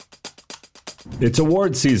It's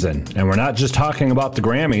award season, and we're not just talking about the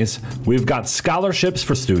Grammys. We've got scholarships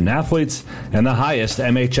for student athletes and the highest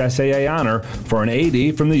MHSAA honor for an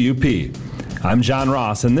AD from the UP. I'm John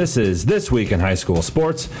Ross, and this is This Week in High School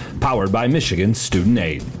Sports, powered by Michigan Student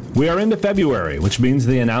Aid. We are into February, which means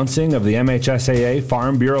the announcing of the MHSAA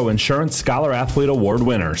Farm Bureau Insurance Scholar Athlete Award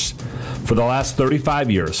winners. For the last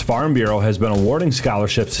 35 years, Farm Bureau has been awarding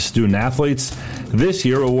scholarships to student athletes, this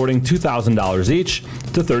year awarding $2,000 each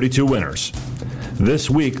to 32 winners.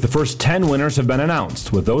 This week, the first 10 winners have been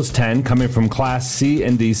announced, with those 10 coming from Class C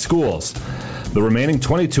and D schools. The remaining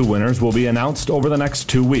 22 winners will be announced over the next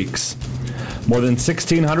 2 weeks. More than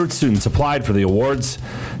 1,600 students applied for the awards.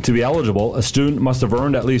 To be eligible, a student must have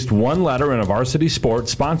earned at least one letter in a varsity sport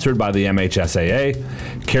sponsored by the MHSAA,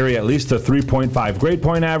 carry at least a 3.5 grade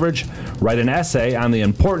point average, write an essay on the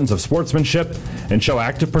importance of sportsmanship, and show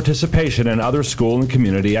active participation in other school and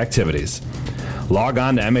community activities. Log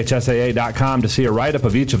on to MHSAA.com to see a write-up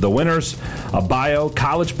of each of the winners. A bio,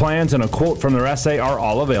 college plans, and a quote from their essay are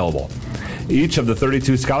all available. Each of the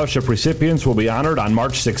 32 scholarship recipients will be honored on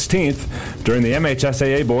March 16th during the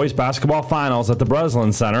MHSAA Boys Basketball Finals at the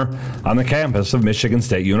Breslin Center on the campus of Michigan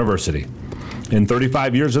State University. In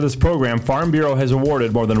 35 years of this program, Farm Bureau has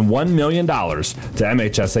awarded more than $1 million to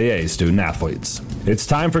MHSAA student athletes. It's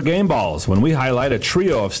time for Game Balls, when we highlight a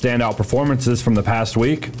trio of standout performances from the past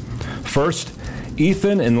week. First,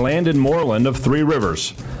 Ethan and Landon Moreland of Three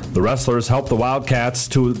Rivers. The wrestlers helped the Wildcats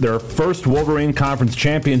to their first Wolverine Conference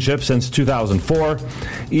championship since 2004.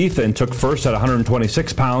 Ethan took first at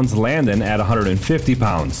 126 pounds, Landon at 150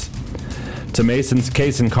 pounds. To Mason's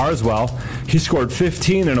Case Carswell, he scored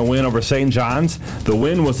 15 in a win over St. John's. The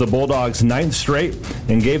win was the Bulldogs' 9th straight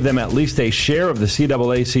and gave them at least a share of the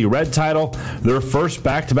CAAC Red title, their first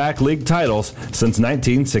back-to-back league titles since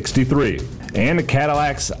 1963. And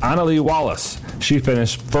Cadillac's Annalie Wallace. She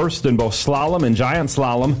finished first in both slalom and giant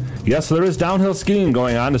slalom. Yes, there is downhill skiing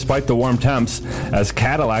going on despite the warm temps, as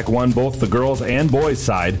Cadillac won both the girls' and boys'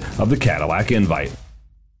 side of the Cadillac Invite.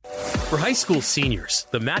 For high school seniors,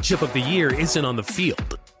 the matchup of the year isn't on the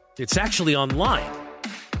field. It's actually online.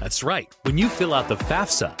 That's right. When you fill out the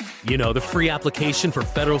FAFSA, the free application for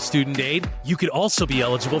federal student aid, you could also be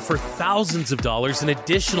eligible for thousands of dollars in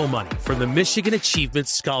additional money from the Michigan Achievement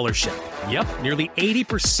Scholarship. Yep, nearly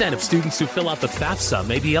 80% of students who fill out the FAFSA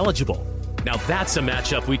may be eligible. Now that's a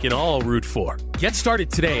matchup we can all root for. Get started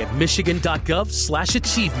today at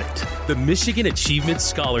michigan.gov/achievement. The Michigan Achievement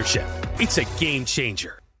Scholarship. It's a game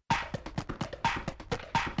changer.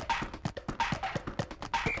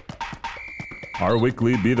 Our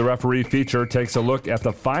weekly Be the Referee feature takes a look at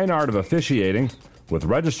the fine art of officiating with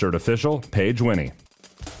registered official Paige Winnie.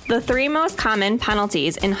 The three most common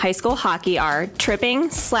penalties in high school hockey are tripping,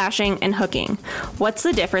 slashing, and hooking. What's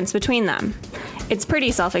the difference between them? It's pretty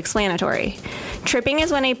self-explanatory. Tripping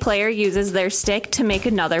is when a player uses their stick to make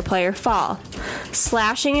another player fall.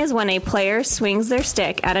 Slashing is when a player swings their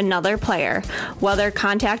stick at another player, whether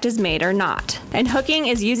contact is made or not. And hooking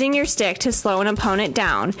is using your stick to slow an opponent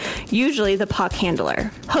down, usually the puck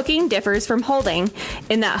handler. Hooking differs from holding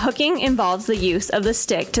in that hooking involves the use of the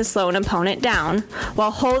stick to slow an opponent down,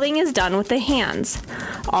 while holding is done with the hands.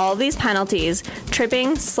 All of these penalties,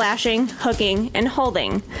 tripping, slashing, hooking, and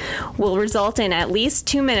holding, will result in at least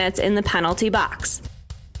 2 minutes in the penalty box.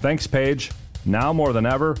 Thanks, Paige. Now more than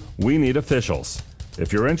ever, we need officials.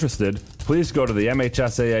 If you're interested, please go to the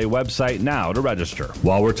MHSAA website now to register.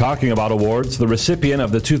 While we're talking about awards, the recipient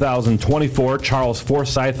of the 2024 Charles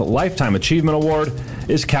Forsyth Lifetime Achievement Award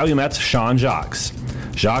is Calumet's Sean Jacques.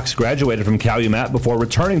 Jacques graduated from Calumet before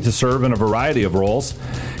returning to serve in a variety of roles.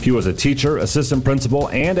 He was a teacher, assistant principal,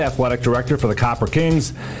 and athletic director for the Copper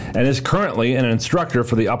Kings, and is currently an instructor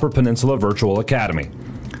for the Upper Peninsula Virtual Academy.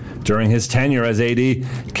 During his tenure as AD,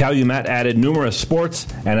 Calumet added numerous sports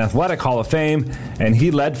and athletic Hall of Fame, and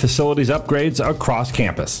he led facilities upgrades across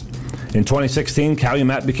campus. In 2016,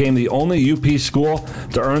 Calumet became the only UP school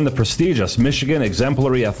to earn the prestigious Michigan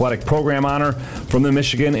Exemplary Athletic Program honor from the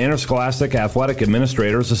Michigan Interscholastic Athletic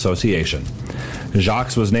Administrators Association.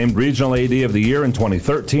 Jacques was named Regional AD of the Year in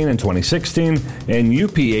 2013 and 2016, and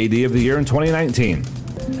UP AD of the Year in 2019.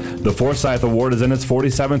 The Forsyth Award is in its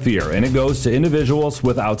 47th year, and it goes to individuals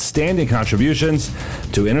with outstanding contributions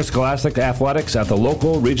to interscholastic athletics at the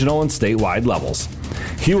local, regional, and statewide levels.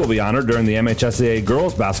 He will be honored during the MHSAA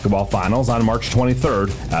Girls Basketball Finals on March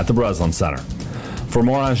 23rd at the Breslin Center. For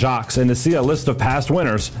more on Jacques and to see a list of past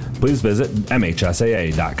winners, please visit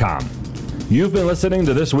MHSAA.com. You've been listening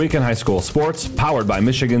to This Week in High School Sports, powered by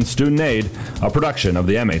Michigan Student Aid, a production of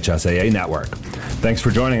the MHSAA Network. Thanks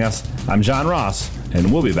for joining us. I'm John Ross,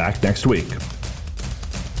 and we'll be back next week.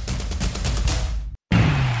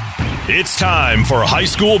 It's time for high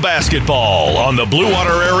school basketball on the Blue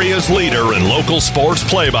Water area's leader in local sports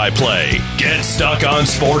play-by-play.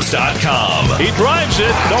 GetStuckOnSports.com. He drives it.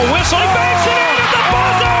 The whistle. He banks it in at the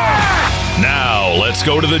buzzer. Now let's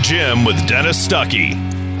go to the gym with Dennis Stuckey.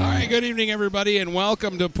 All right, good evening, everybody, and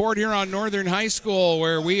welcome to Port Huron Northern High School,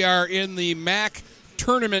 where we are in the MAC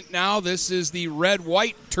tournament now. This is the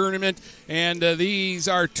red-white tournament, and these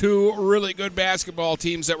are two really good basketball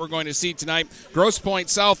teams that we're going to see tonight. Grosse Pointe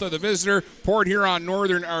South are the visitor. Port Huron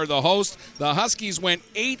Northern are the host. The Huskies went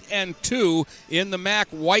 8-2 in the MAC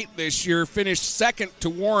white this year, finished second to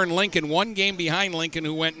Warren Lincoln, one game behind Lincoln,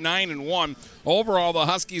 who went 9-1. Overall, the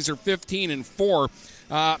Huskies are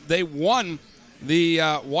 15-4. They won the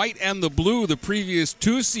white and the blue the previous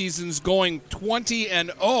two seasons, going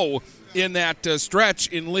 20-0 in that stretch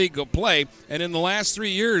in league of play. And in the last 3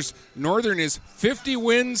 years, Northern is 50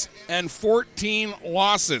 wins and 14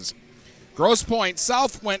 losses. Grosse Pointe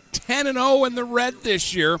South went 10-0 in the red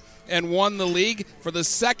this year and won the league for the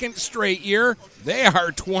second straight year. They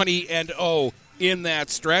are 20-0 in that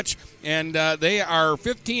stretch, and they are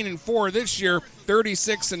 15-4 this year,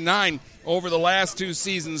 36-9 over the last two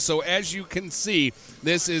seasons. So as you can see,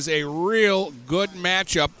 this is a real good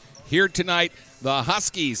matchup here tonight. The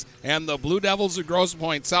Huskies and the Blue Devils of Grosse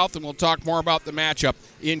Pointe South, and we'll talk more about the matchup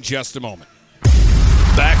in just a moment.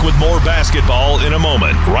 Back with more basketball in a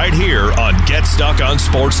moment, right here on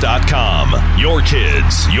GetStuckOnSports.com. Your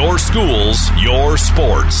kids, your schools, your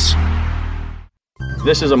sports.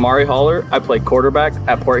 This is Amari Haller. I play quarterback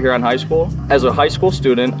at Port Huron High School. As a high school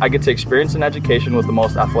student, I get to experience an education with the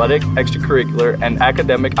most athletic, extracurricular, and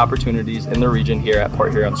academic opportunities in the region here at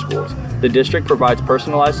Port Huron Schools. The district provides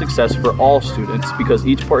personalized success for all students because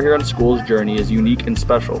each Port Huron School's journey is unique and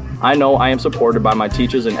special. I know I am supported by my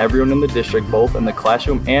teachers and everyone in the district, both in the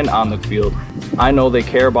classroom and on the field. I know they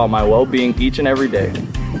care about my well-being each and every day.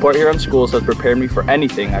 Port Huron Schools has prepared me for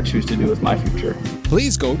anything I choose to do with my future.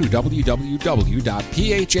 Please go to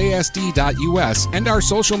www.phasd.us and our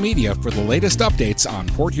social media for the latest updates on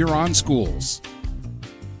Port Huron Schools.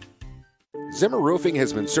 Zimmer Roofing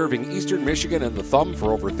has been serving Eastern Michigan and the Thumb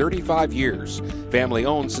for over 35 years. Family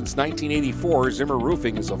owned since 1984, Zimmer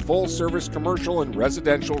Roofing is a full-service commercial and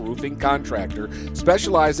residential roofing contractor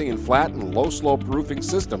specializing in flat and low-slope roofing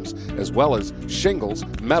systems, as well as shingles,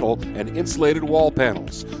 metal, and insulated wall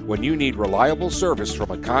panels. When you need reliable service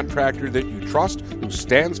from a contractor that you trust who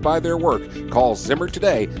stands by their work, call Zimmer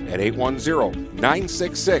today at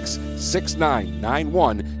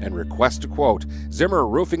 810-966-6991 and request a quote. Zimmer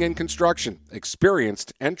Roofing and Construction.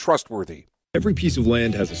 Experienced and trustworthy. Every piece of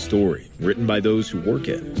land has a story, written by those who work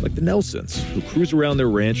it, like the Nelsons, who cruise around their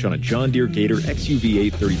ranch on a John Deere Gator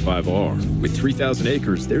XUV 835R. With 3,000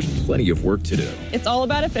 acres, there's plenty of work to do. It's all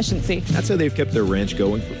about efficiency. That's how they've kept their ranch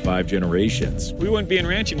going for 5 generations. We wouldn't be in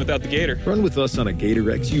ranching without the Gator. Run with us on a Gator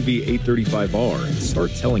XUV 835R and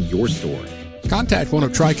start telling your story. Contact one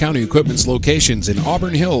of Tri-County Equipment's locations in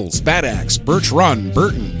Auburn Hills, Bad Axe, Birch Run,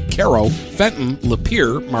 Burton, Caro, Fenton,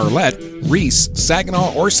 Lapeer, Marlette, Reese,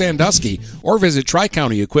 Saginaw, or Sandusky, or visit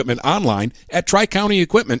Tri-County Equipment online at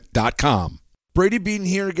tricountyequipment.com. Brady Beaton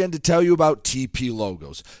here again to tell you about TP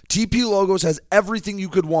Logos. TP Logos has everything you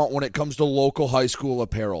could want when it comes to local high school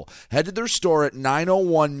apparel. Head to their store at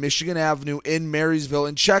 901 Michigan Avenue in Marysville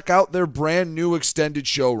and check out their brand new extended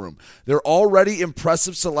showroom. Their already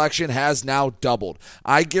impressive selection has now doubled.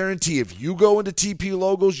 I guarantee if you go into TP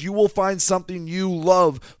Logos, you will find something you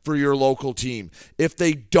love for your local team. If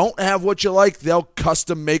they don't have what you like, they'll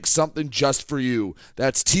custom make something just for you.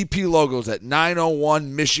 That's TP Logos at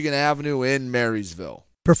 901 Michigan Avenue in Marysville.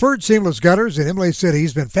 Preferred Seamless Gutters in Imlay City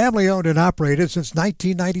has been family-owned and operated since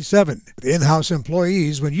 1997. With in-house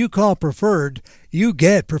employees, when you call Preferred, you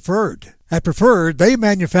get Preferred. At Preferred, they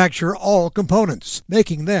manufacture all components,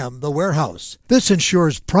 making them the warehouse. This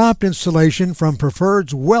ensures prompt installation from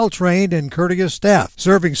Preferred's well-trained and courteous staff,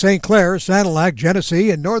 serving St. Clair, Sanilac,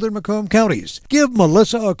 Genesee, and northern Macomb counties. Give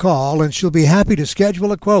Melissa a call and she'll be happy to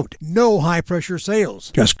schedule a quote. No high-pressure sales,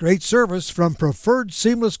 just great service from Preferred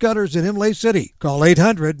Seamless Gutters in Imlay City. Call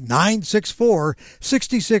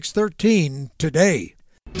 800-964-6613 today.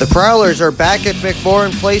 The Prowlers are back at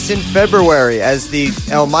McMorran Place in February as the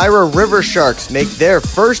Elmira River Sharks make their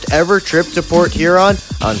first ever trip to Port Huron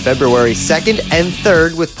on February 2nd and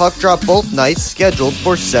 3rd, with puck drop both nights scheduled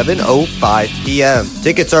for 7:05 p.m.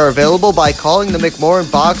 Tickets are available by calling the McMorran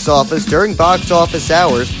box office during box office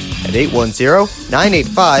hours at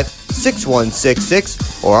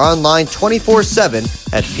 810-985-6166 or online 24/7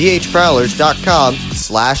 at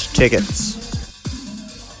phprowlers.com/tickets.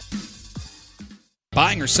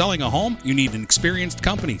 Buying or selling a home? You need an experienced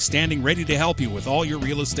company standing ready to help you with all your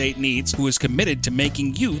real estate needs, who is committed to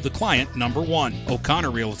making you the client number one.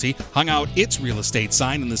 O'Connor Realty hung out its real estate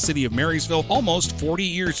sign in the city of Marysville almost 40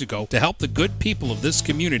 years ago to help the good people of this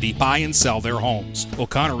community buy and sell their homes.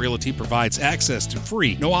 O'Connor Realty provides access to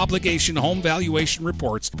free, no-obligation home valuation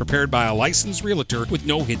reports prepared by a licensed realtor with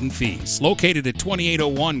no hidden fees. Located at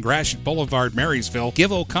 2801 Gratiot Boulevard, Marysville,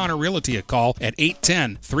 give O'Connor Realty a call at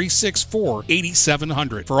 810-364-8700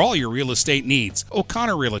 for all your real estate needs.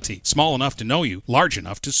 O'Connor Realty, small enough to know you, large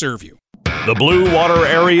enough to serve you. The Blue Water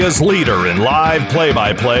Area's leader in live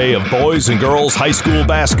play-by-play of boys and girls high school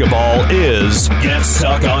basketball is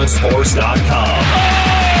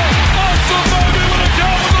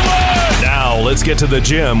GetStuckOnSports.com. Now let's get to the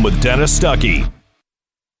gym with Dennis Stuckey.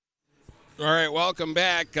 All right, welcome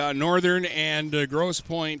back. Northern and Grosse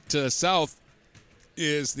Pointe South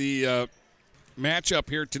is the matchup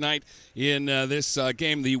here tonight in this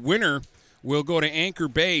game. The winner will go to Anchor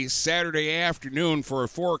Bay Saturday afternoon for a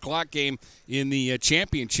 4 o'clock game in the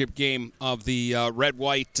championship game of the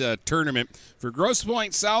Red-White tournament. For Grosse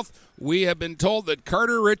Pointe South, we have been told that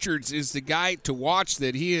Carter Richards is the guy to watch,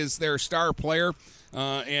 that he is their star player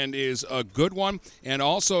and is a good one. And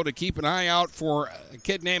also to keep an eye out for a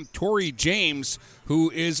kid named Torrey James, who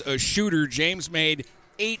is a shooter. James made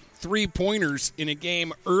 8 3-pointers in a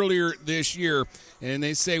game earlier this year, and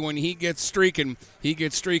they say when he gets streaking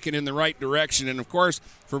in the right direction. And of course,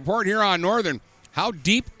 for Port Huron Northern, how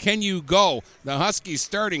deep can you go? The Huskies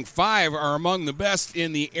starting 5 are among the best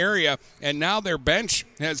in the area, and now their bench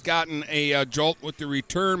has gotten a jolt with the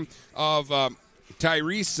return of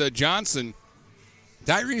Tyrese Johnson.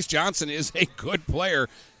 Tyrese Johnson is a good player,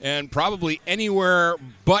 and probably anywhere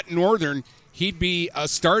but Northern he'd be a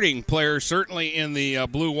starting player, certainly in the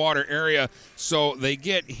Blue Water area. So they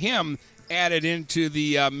get him added into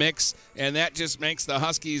the mix, and that just makes the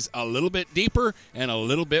Huskies a little bit deeper and a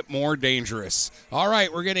little bit more dangerous. All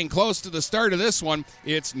right, we're getting close to the start of this one.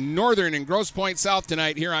 It's Northern and Grosse Pointe South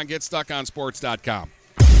tonight here on GetStuckOnSports.com.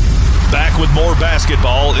 Back with more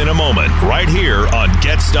basketball in a moment, right here on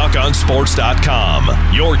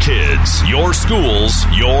GetStuckOnSports.com. Your kids, your schools,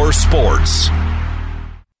 your sports.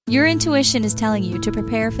 Your intuition is telling you to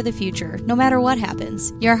prepare for the future, no matter what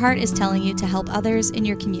happens. Your heart is telling you to help others in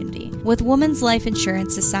your community. With Women's Life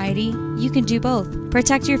Insurance Society, you can do both.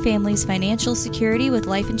 Protect your family's financial security with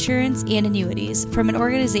life insurance and annuities from an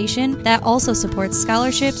organization that also supports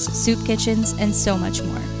scholarships, soup kitchens, and so much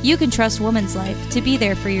more. You can trust Women's Life to be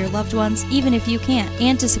there for your loved ones even if you can't,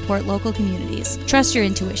 and to support local communities. Trust your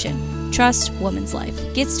intuition. Trust Women's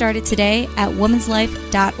Life. Get started today at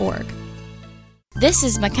womenslife.org. This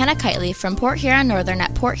is McKenna Kitely from Port Huron Northern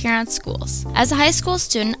at Port Huron Schools. As a high school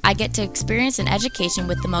student, I get to experience an education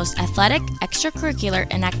with the most athletic, extracurricular,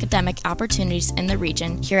 and academic opportunities in the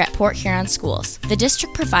region here at Port Huron Schools. The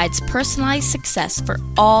district provides personalized success for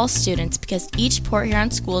all students because each Port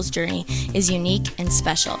Huron Schools journey is unique and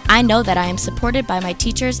special. I know that I am supported by my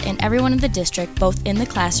teachers and everyone in the district, both in the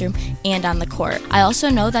classroom and on the court. I also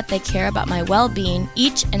know that they care about my well-being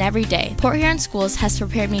each and every day. Port Huron Schools has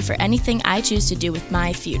prepared me for anything I choose to do with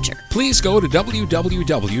my future. Please go to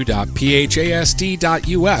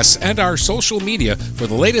www.phast.us and our social media for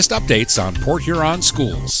the latest updates on Port Huron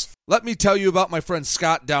Schools. Let me tell you about my friend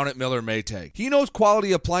Scott down at Miller Maytag. He knows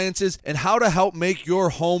quality appliances and how to help make your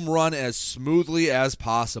home run as smoothly as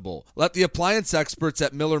possible. Let the appliance experts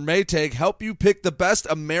at Miller Maytag help you pick the best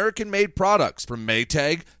American-made products from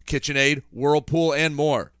Maytag, KitchenAid, Whirlpool, and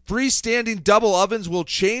more. Freestanding double ovens will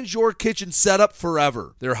change your kitchen setup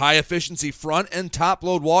forever. Their high-efficiency front and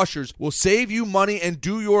top-load washers will save you money and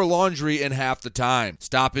do your laundry in half the time.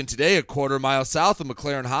 Stop in today a quarter mile south of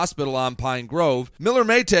McLaren Hospital on Pine Grove. Miller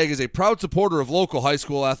Maytag is a proud supporter of local high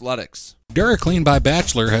school athletics. DuraClean by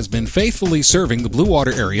Bachelor has been faithfully serving the Blue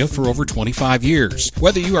Water area for over 25 years.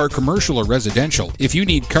 Whether you are commercial or residential, if you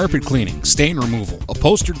need carpet cleaning, stain removal,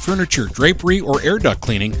 upholstered furniture, drapery, or air duct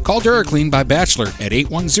cleaning, call DuraClean by Bachelor at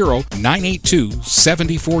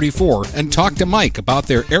 810-982-7044 and talk to Mike about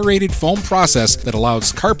their aerated foam process that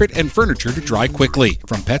allows carpet and furniture to dry quickly.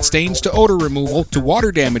 From pet stains to odor removal to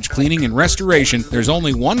water damage cleaning and restoration, there's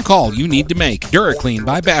only one call you need to make. DuraClean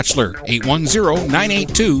by Bachelor,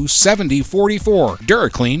 810-982-7044.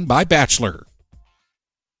 DuraClean by Bachelor.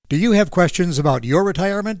 Do you have questions about your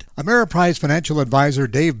retirement? Ameriprise financial advisor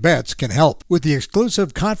Dave Betts can help. With the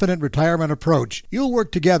exclusive Confident Retirement approach, you'll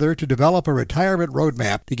work together to develop a retirement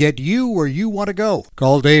roadmap to get you where you want to go.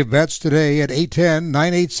 Call Dave Betts today at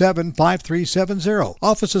 810-987-5370.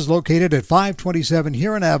 Office is located at 527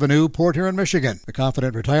 Huron Avenue, Port Huron, Michigan. The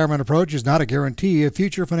Confident Retirement approach is not a guarantee of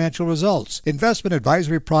future financial results. Investment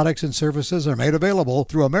advisory products and services are made available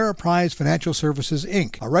through Ameriprise Financial Services,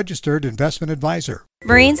 Inc., a registered investment advisor.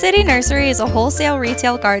 Marine City Nursery is a wholesale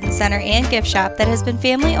retail garden center and gift shop that has been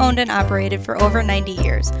family owned and operated for over 90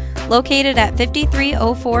 years. Located at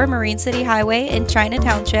 5304 Marine City Highway in China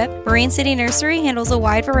Township, Marine City Nursery handles a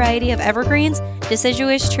wide variety of evergreens,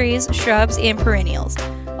 deciduous trees, shrubs, and perennials.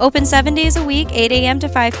 Open 7 days a week, 8 a.m. to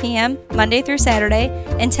 5 p.m., Monday through Saturday,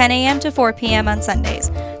 and 10 a.m. to 4 p.m. on Sundays.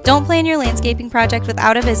 Don't plan your landscaping project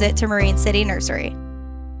without a visit to Marine City Nursery.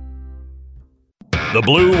 The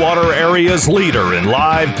Blue Water Area's leader in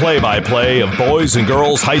live play-by-play of boys and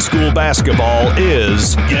girls high school basketball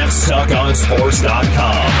is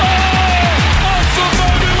GetStuckOnSports.com.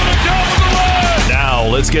 Now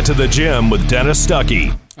let's get to the gym with Dennis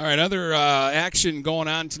Stuckey. All right, other action going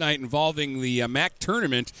on tonight involving the MAC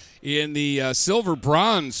tournament. In the Silver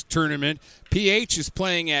Bronze tournament, PH is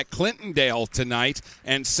playing at Clintondale tonight,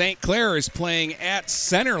 and St. Clair is playing at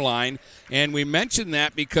Centerline. And we mentioned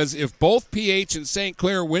that because if both PH and St.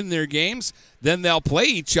 Clair win their games, then they'll play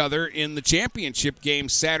each other in the championship game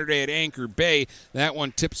Saturday at Anchor Bay. That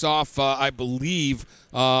one tips off, I believe,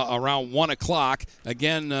 around 1 o'clock.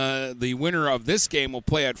 Again, the winner of this game will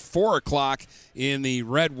play at 4 o'clock in the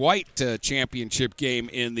red-white championship game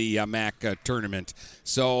in the MAC tournament.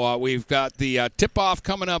 So we've got the tip-off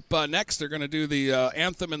coming up next. They're going to do the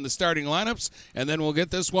anthem and the starting lineups, and then we'll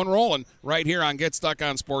get this one rolling right here on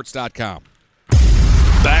GetStuckOnSports.com.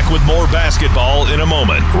 Back with more basketball in a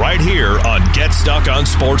moment, right here on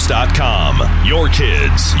GetStuckOnSports.com. Your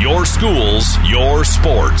kids, your schools, your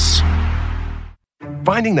sports.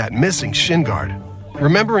 Finding that missing shin guard,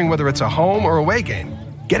 remembering whether it's a home or away game,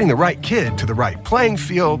 getting the right kid to the right playing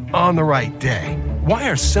field on the right day. Why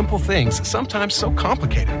are simple things sometimes so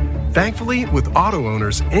complicated? Thankfully, with auto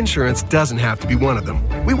owners, insurance doesn't have to be one of them.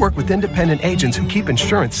 We work with independent agents who keep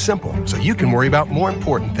insurance simple so you can worry about more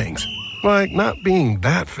important things. Like not being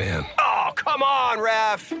that fan. Oh, come on,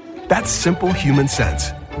 ref! That's simple human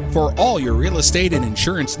sense. For all your real estate and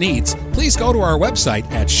insurance needs, please go to our website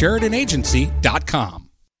at SheridanAgency.com.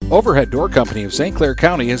 Overhead Door Company of St. Clair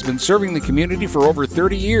County has been serving the community for over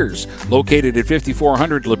 30 years. Located at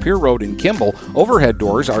 5400 Lapeer Road in Kimball, Overhead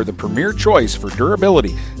Doors are the premier choice for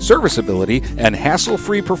durability, serviceability, and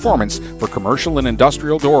hassle-free performance for commercial and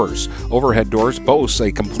industrial doors. Overhead Doors boasts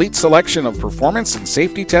a complete selection of performance and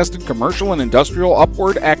safety-tested commercial and industrial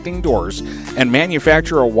upward-acting doors and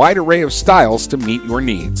manufacture a wide array of styles to meet your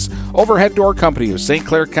needs. Overhead Door Company of St.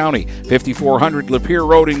 Clair County, 5400 Lapeer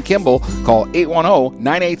Road in Kimball. Call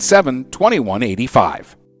 810-987-2185.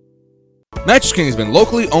 Mattress King has been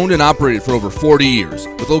locally owned and operated for over 40 years.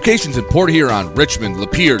 With locations in Port Huron, Richmond,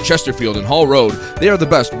 Lapeer, Chesterfield, and Hall Road, they are the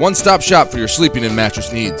best one-stop shop for your sleeping and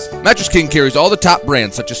mattress needs. Mattress King carries all the top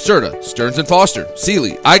brands such as Serta, Stearns & Foster,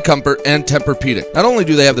 Sealy, iComfort, and Tempur-Pedic. Not only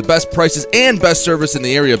do they have the best prices and best service in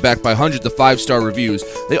the area backed by hundreds of 5-star reviews,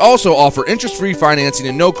 they also offer interest-free financing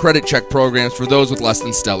and no credit check programs for those with less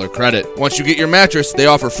than stellar credit. Once you get your mattress, they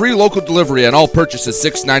offer free local delivery on all purchases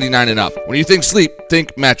 $6.99 and up. When you think sleep,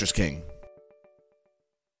 think Mattress King.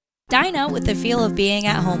 Dine out with the feel of being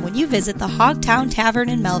at home when you visit the Hogtown Tavern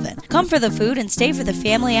in Melvin. Come for the food and stay for the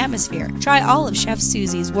family atmosphere. Try all of Chef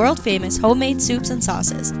Susie's world-famous homemade soups and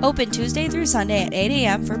sauces. Open Tuesday through Sunday at 8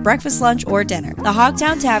 a.m. for breakfast, lunch, or dinner. The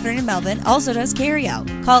Hogtown Tavern in Melvin also does carry-out.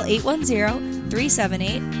 Call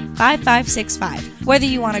 810-378-5565. Whether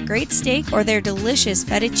you want a great steak or their delicious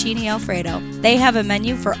fettuccine Alfredo, they have a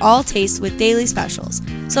menu for all tastes with daily specials.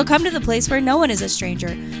 So come to the place where no one is a stranger,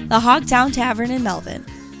 the Hogtown Tavern in Melvin.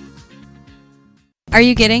 Are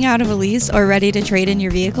you getting out of a lease or ready to trade in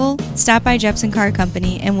your vehicle? Stop by Jepson Car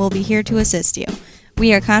Company and we'll be here to assist you.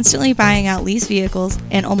 We are constantly buying out leased vehicles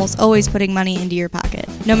and almost always putting money into your pocket.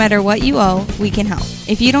 No matter what you owe, we can help.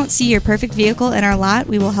 If you don't see your perfect vehicle in our lot,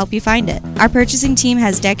 we will help you find it. Our purchasing team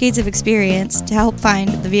has decades of experience to help find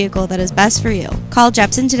the vehicle that is best for you. Call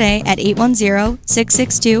Jepson today at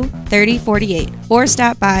 810-662-3048 or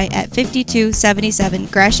stop by at 5277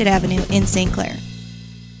 Gratiot Avenue in St. Clair.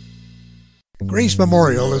 Grace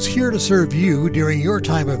Memorial is here to serve you during your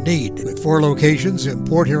time of need. With 4 locations in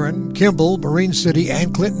Port Huron, Kimball, Marine City,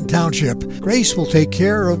 and Clinton Township, Grace will take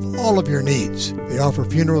care of all of your needs. They offer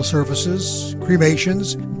funeral services,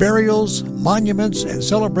 cremations, burials, monuments, and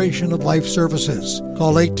celebration of life services.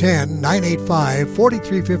 Call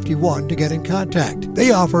 810-985-4351 to get in contact.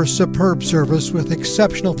 They offer superb service with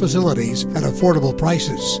exceptional facilities at affordable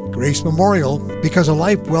prices. Grace Memorial, because a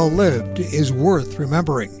life well lived is worth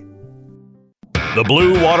remembering. The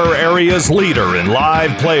Blue Water Area's leader in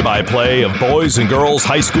live play-by-play of boys and girls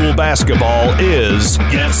high school basketball is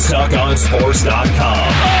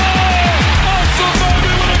GetStuckOnSports.com.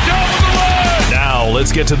 Now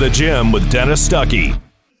let's get to the gym with Dennis Stuckey.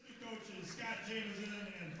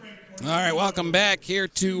 All right, welcome back here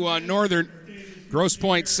to Northern. Grosse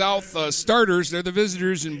Pointe South starters. They're the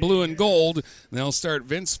visitors in blue and gold. They'll start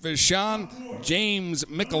Vince Vachon, James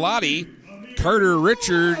Michelotti, Carter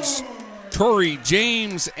Richards, Torrey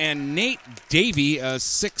James, and Nate Davey, a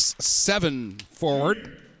 6'7"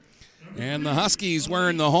 forward. And the Huskies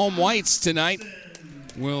wearing the home whites tonight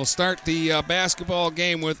will start the basketball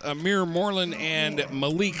game with Amir Moreland and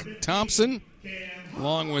Malik Thompson,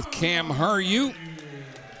 along with Cam Haryu,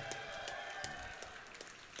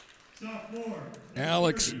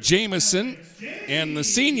 Alex Jamison, and the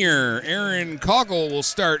senior Aaron Coggle will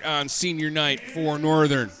start on senior night for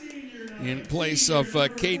Northern, in place of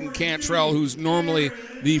Caden Cantrell, who's normally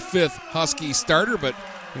the 5th Husky starter, but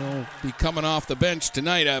he'll be coming off the bench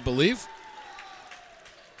tonight, I believe.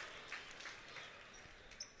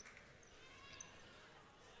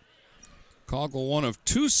 Coggle, one of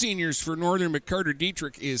 2 seniors for Northern, but Carter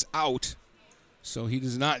Dietrich is out, so he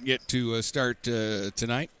does not get to start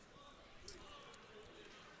tonight.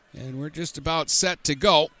 And we're just about set to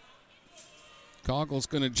go. Coggle's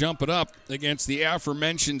going to jump it up against the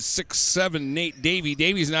aforementioned 6'7" Nate Davey.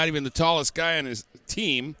 Davey's not even the tallest guy on his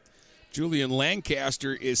team. Julian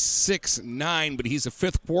Lancaster is 6'9", but he's a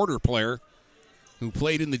 5th quarter player who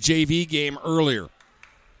played in the JV game earlier.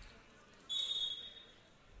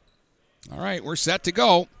 All right, we're set to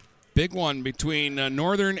go. Big one between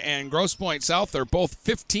Northern and Grosse Pointe South. They're both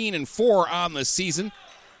 15-4 on the season.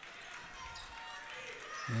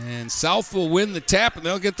 And South will win the tap, and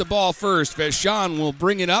they'll get the ball first. Vachon will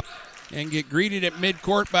bring it up and get greeted at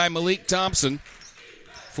midcourt by Malik Thompson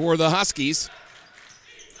for the Huskies,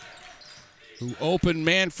 who open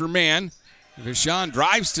man for man. Vachon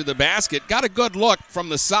drives to the basket. Got a good look from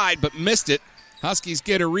the side, but missed it. Huskies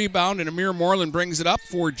get a rebound, and Amir Moreland brings it up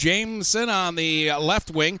for Jameson on the left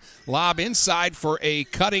wing. Lob inside for a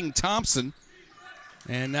cutting Thompson.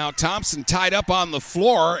 And now Thompson tied up on the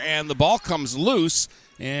floor, and the ball comes loose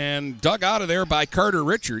and dug out of there by Carter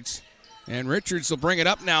Richards. And Richards will bring it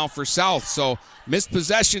up now for South. So missed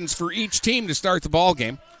possessions for each team to start the ball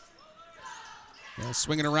game.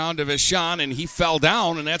 Swinging around to Vachon, and he fell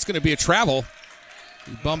down, and that's going to be a travel.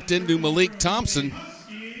 He bumped into Malik Thompson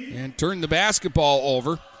and turned the basketball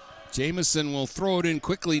over. Jamison will throw it in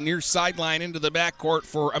quickly near sideline into the backcourt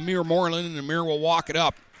for Amir Moreland, and Amir will walk it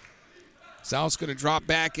up. South's going to drop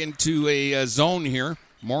back into a zone here.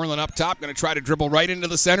 Moreland up top, going to try to dribble right into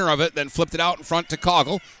the center of it, then flipped it out in front to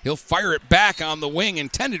Coggle. He'll fire it back on the wing,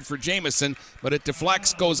 intended for Jamison, but it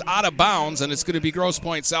deflects, goes out of bounds, and it's going to be Grosse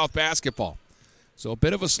Pointe South basketball. So a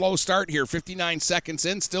bit of a slow start here, 59 seconds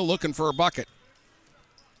in, still looking for a bucket.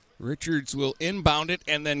 Richards will inbound it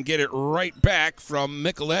and then get it right back from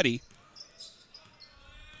Micheletti.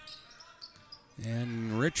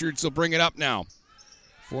 And Richards will bring it up now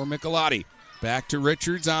for Michelotti. Back to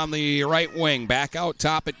Richards on the right wing. Back out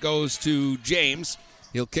top it goes to James.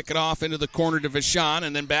 He'll kick it off into the corner to Vachon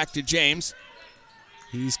and then back to James.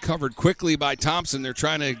 He's covered quickly by Thompson. They're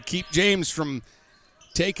trying to keep James from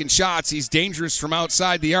taking shots. He's dangerous from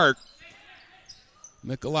outside the arc.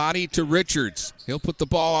 Michelotti to Richards. He'll put the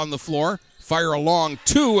ball on the floor, fire a long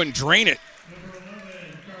 2 and drain it.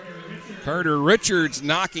 Carter Richards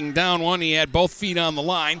knocking down one. He had both feet on the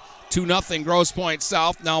line. 2-0 Grosse Pointe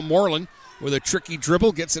South. Now Moreland with a tricky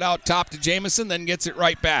dribble, gets it out top to Jamison, then gets it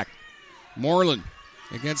right back. Moreland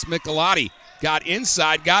against Michelotti. Got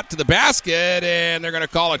inside, got to the basket, and they're going to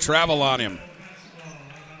call a travel on him.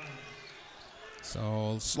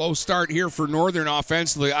 So, slow start here for Northern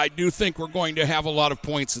offensively. I do think we're going to have a lot of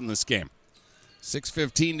points in this game.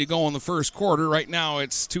 6:15 to go in the first quarter. Right now,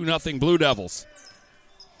 it's 2-0 Blue Devils.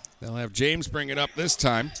 They'll have James bring it up this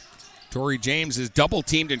time. Torrey James is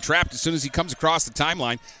double-teamed and trapped as soon as he comes across the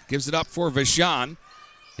timeline. Gives it up for Vachon.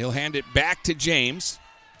 He'll hand it back to James.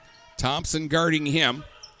 Thompson guarding him.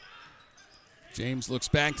 James looks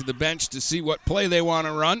back to the bench to see what play they want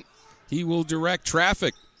to run. He will direct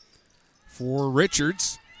traffic for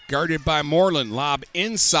Richards. guarded by Moreland. Lob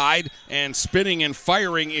inside, and spinning and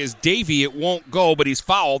firing is Davey. It won't go, but he's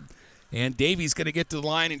fouled. And Davey's going to get to the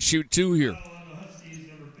line and shoot 2 here.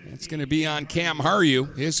 It's going to be on Cam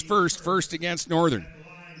Haryu, his first against Northern.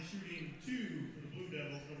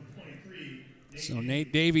 So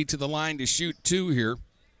Nate Davey to the line to shoot 2 here.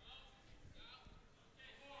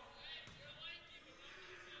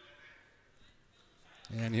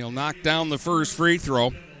 And he'll knock down the first free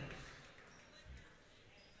throw.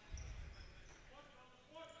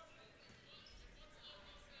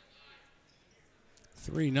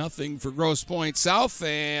 Three nothing for Grosse Pointe South,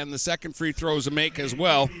 and the second free throw is a make as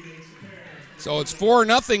well. So it's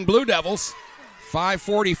 4-0 Blue Devils.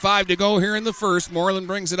 5:45 to go here in the first. Moreland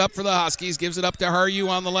brings it up for the Huskies, gives it up to Haryu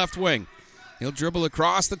on the left wing. He'll dribble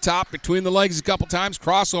across the top, between the legs a couple times,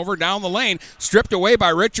 crossover down the lane, stripped away by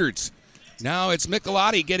Richards. Now it's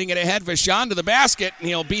Michelotti getting it ahead. Vachon to the basket, and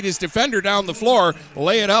he'll beat his defender down the floor,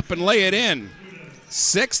 lay it up and lay it in.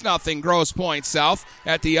 6-0 Grosse Pointe South.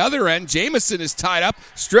 At the other end, Jamison is tied up,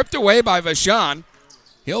 stripped away by Vachon.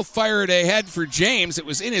 He'll fire it ahead for James. It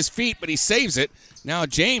was in his feet, but he saves it. Now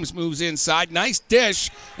James moves inside. Nice dish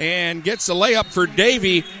and gets a layup for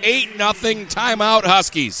Davey. 8-0 timeout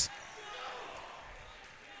Huskies.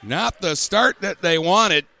 Not the start that they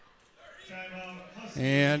wanted.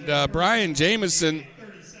 And Brian Jamison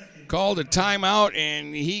called a timeout,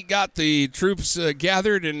 and he got the troops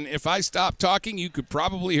gathered. And if I stopped talking, you could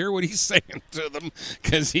probably hear what he's saying to them,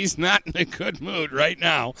 because he's not in a good mood right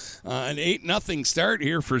now. An 8-0 start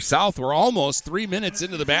here for South. We're almost 3 minutes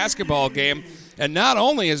into the basketball game. And not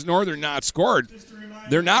only has Northern not scored,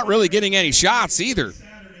 they're not really getting any shots either.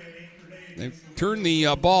 They've turned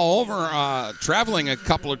the ball over, traveling a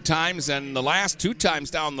couple of times, and the last 2 times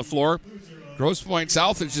down the floor, Grosse Pointe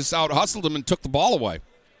South has just out-hustled them and took the ball away.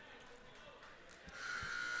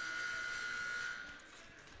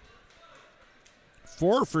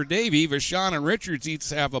 Four for Davey. Vachon and Richards each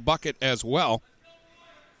have a bucket as well.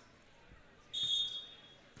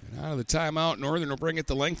 And out of the timeout, Northern will bring it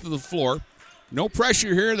the length of the floor. No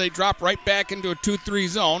pressure here. They drop right back into a 2-3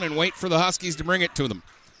 zone and wait for the Huskies to bring it to them.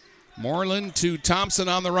 Moreland to Thompson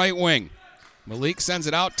on the right wing. Malik sends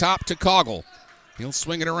it out top to Coggle. He'll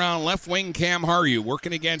swing it around left wing. Cam Haryu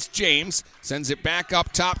working against James. Sends it back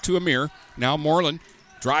up top to Amir. Now Moreland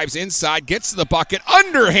drives inside, gets to the bucket.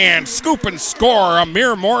 Underhand scoop and score.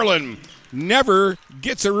 Amir Moreland never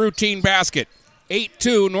gets a routine basket.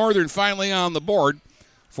 8-2, Northern finally on the board.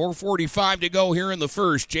 4:45 to go here in the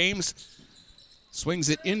first. James swings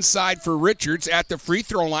it inside for Richards at the free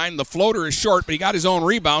throw line. The floater is short, but he got his own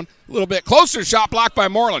rebound. A little bit closer, shot blocked by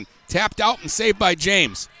Moreland. Tapped out and saved by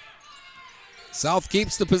James. South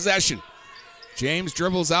keeps the possession. James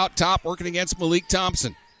dribbles out top, working against Malik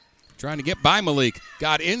Thompson. Trying to get by Malik.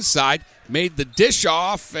 Got inside, made the dish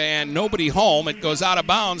off, and nobody home. It goes out of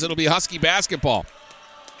bounds. It'll be Husky basketball.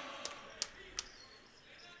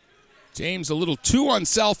 James a little too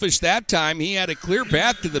unselfish that time. He had a clear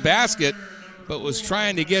path to the basket, but was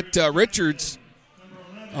trying to get Richards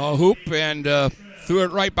a hoop and threw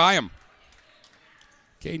it right by him.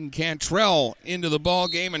 Caden Cantrell into the ball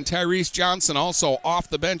game, and Tyrese Johnson also off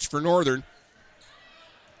the bench for Northern.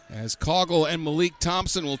 As Coggle and Malik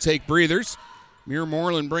Thompson will take breathers. Muir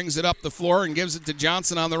Moreland brings it up the floor and gives it to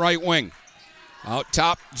Johnson on the right wing. Out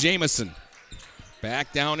top, Jamison.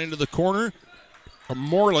 Back down into the corner.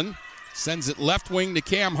 Moreland sends it left wing to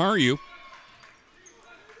Cam Haryu.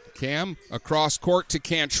 Cam across court to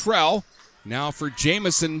Cantrell. Now for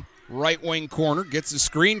Jamison, right wing corner. Gets a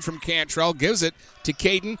screen from Cantrell. Gives it to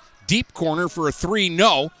Caden. Deep corner for a 3,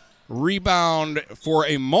 no. Rebound for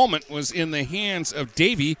a moment was in the hands of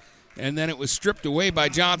Davey, and then it was stripped away by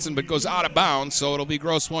Johnson, but goes out of bounds, so it'll be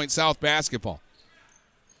Grosse Pointe South basketball.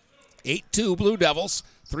 8-2 Blue Devils.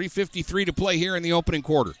 3:53 to play here in the opening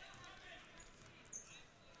quarter.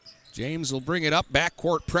 James will bring it up.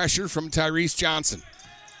 Backcourt pressure from Tyrese Johnson.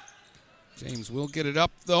 James will get it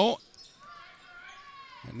up, though.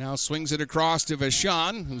 And now swings it across to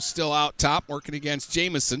Vachon, who's still out top, working against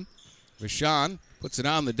Jamison. Vachon puts it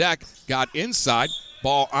on the deck, got inside.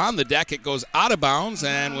 Ball on the deck. It goes out of bounds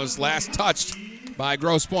and was last touched by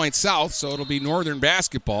Grosse Pointe South, so it'll be Northern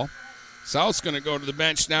basketball. South's going to go to the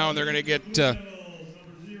bench now, and they're going to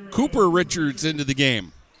get Cooper Richards into the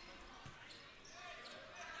game.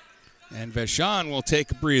 And Vachon will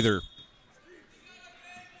take a breather.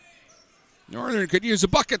 Northern could use a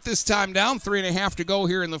bucket this time down. 3.5 to go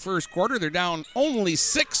here in the first quarter. They're down only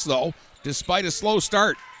 6, though, despite a slow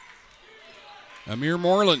start. Amir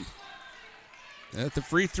Moreland At the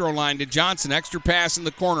free throw line to Johnson. Extra pass in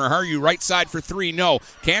the corner. Haryu right side for three. No.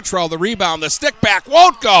 Cantrell the rebound. The stick back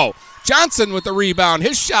won't go. Johnson with the rebound.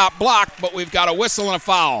 His shot blocked, but we've got a whistle and a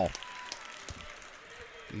foul.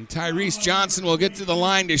 And Tyrese Johnson will get to the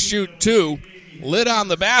line to shoot two. Lid on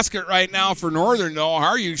the basket right now for Northern, though.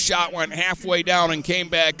 Haryu's shot went halfway down and came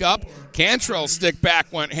back up. Cantrell's stick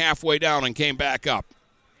back went halfway down and came back up.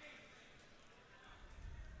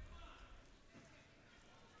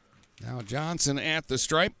 Now Johnson at the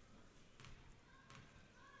stripe.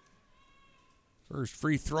 First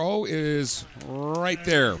free throw is right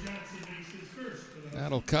there.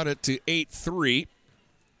 That'll cut it to 8-3.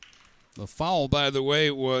 The foul, by the way,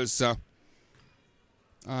 was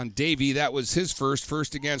on Davey. That was his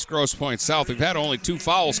first against Grosse Pointe South. We've had only 2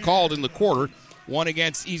 fouls called in the quarter, one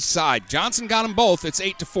against each side. Johnson got them both. It's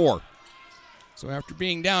 8-4. So after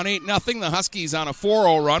being down 8-0, the Huskies on a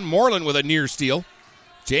 4-0 run. Moreland with a near steal.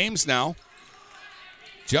 James now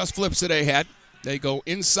just flips it ahead. They go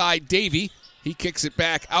inside Davey. He kicks it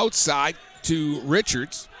back outside to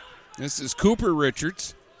Richards. This is Cooper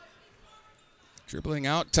Richards. Dribbling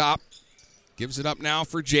out top. Gives it up now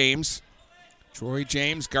for James. Troy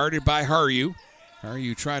James guarded by Haryu.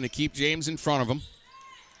 Haryu trying to keep James in front of him.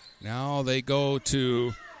 Now they go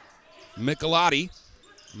to Michelotti.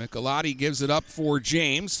 Michelotti gives it up for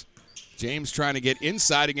James. James trying to get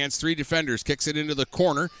inside against 3 defenders. Kicks it into the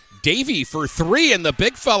corner. Davey for 3, and the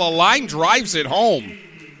big fella line drives it home.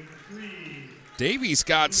 Davey's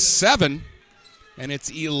got 7, and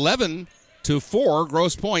it's 11-4.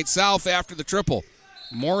 Grosse Pointe South after the triple.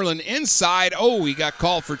 Moreland inside. Oh, he got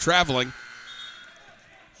called for traveling.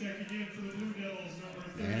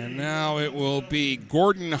 And now it will be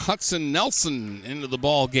Gordon Hudson Nelson into the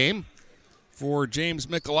ball game for James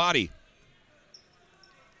Michelotti.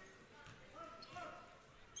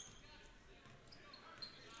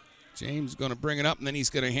 James is going to bring it up, and then he's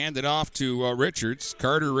going to hand it off to Richards.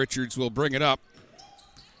 Carter Richards will bring it up.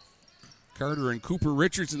 Carter and Cooper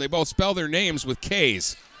Richards, and they both spell their names with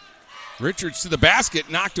K's. Richards to the basket,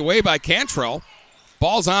 knocked away by Cantrell.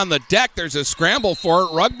 Ball's on the deck. There's a scramble for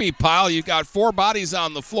it. Rugby pile. You've got 4 bodies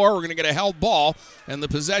on the floor. We're going to get a held ball, and the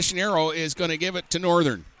possession arrow is going to give it to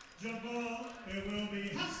Northern.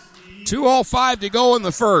 2:05 to go in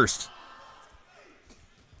the first.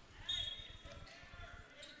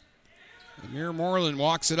 Amir Moreland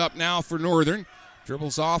walks it up now for Northern.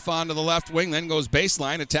 Dribbles off onto the left wing, then goes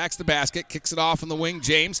baseline, attacks the basket, kicks it off on the wing.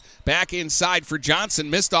 James back inside for Johnson.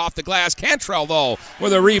 Missed off the glass. Cantrell, though,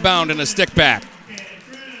 with a rebound and a stick back.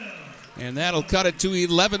 And that'll cut it to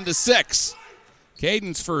 11-6.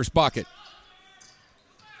 Caden's first bucket.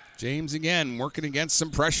 James again working against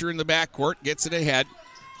some pressure in the backcourt. Gets it ahead.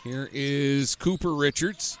 Here is Cooper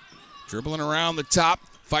Richards. Dribbling around the top.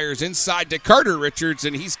 Fires inside to Carter Richards,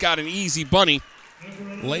 and he's got an easy bunny.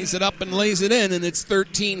 Lays it up and lays it in, and it's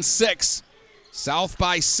 13-6. South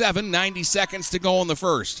by 7, 90 seconds to go in the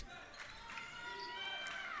first.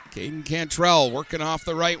 Caden Cantrell working off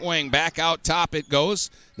the right wing. Back out top it goes.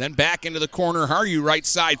 Then back into the corner. Haryu right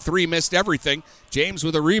side 3, missed everything. James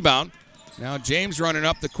with a rebound. Now James running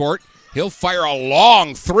up the court. He'll fire a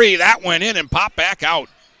long 3. That went in and popped back out.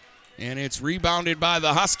 And it's rebounded by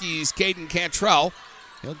the Huskies, Caden Cantrell.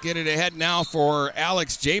 He'll get it ahead now for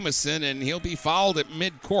Alex Jamison, and he'll be fouled at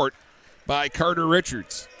midcourt by Carter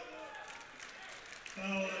Richards.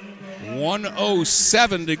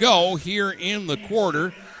 1:07 to go here in the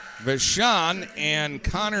quarter. Vashon and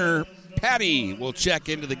Connor Patty will check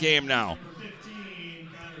into the game now.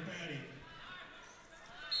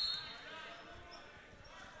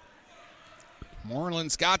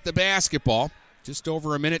 Moreland's got the basketball. Just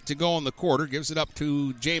over a minute to go in the quarter. Gives it up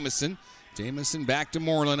to Jamison. Jamison back to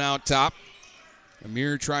Moreland out top.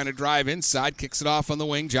 Amir trying to drive inside, kicks it off on the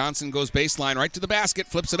wing. Johnson goes baseline right to the basket,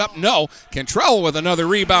 flips it up. No. Cantrell with another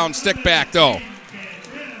rebound, stick back though.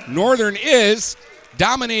 Northern is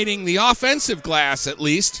dominating the offensive glass at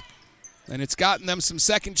least, and it's gotten them some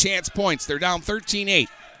second chance points. They're down 13-8.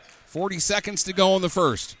 40 seconds to go in the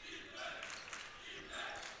first.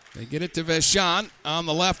 They get it to Vashon on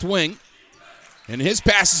the left wing. And his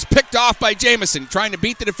pass is picked off by Jamison, trying to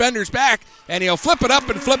beat the defenders back, and he'll flip it up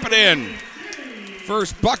and flip it in.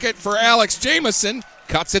 First bucket for Alex Jamison,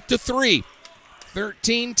 cuts it to 3.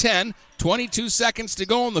 13-10, 22 seconds to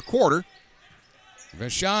go in the quarter.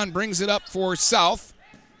 Vashon brings it up for South,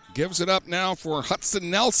 gives it up now for Hudson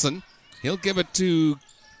Nelson. He'll give it to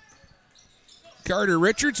Carter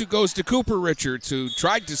Richards, who goes to Cooper Richards, who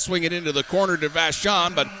tried to swing it into the corner to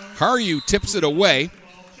Vashon, but Haryu tips it away.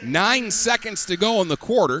 9 seconds to go in the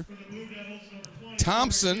quarter.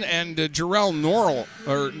 Thompson and Jarrell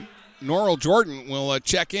Norrell Jordan will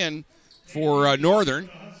check in for Northern.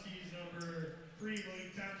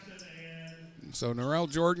 So Norrell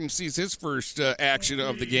Jordan sees his first action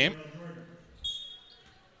of the game.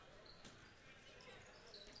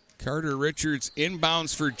 Carter Richards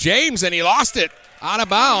inbounds for James, and he lost it out of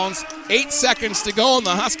bounds. 8 seconds to go, and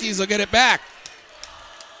the Huskies will get it back.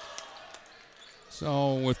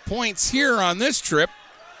 So with points here on this trip,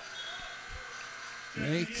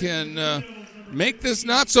 they can make this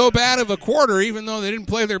not so bad of a quarter, even though they didn't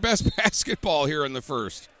play their best basketball here in the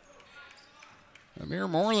first. Amir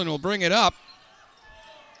Moreland will bring it up.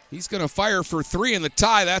 He's going to fire for three in the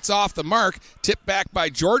tie. That's off the mark. Tipped back by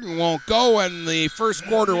Jordan won't go, and the first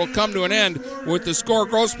quarter will come to an end with the score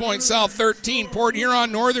Grosse Pointe South 13, Port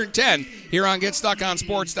Huron Northern 10, here on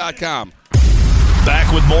GetStuckOnSports.com.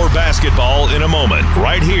 Back with more basketball in a moment,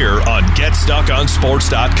 right here on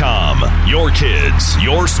GetStuckOnSports.com. Your kids,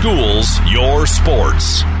 your schools, your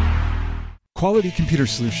sports. Quality Computer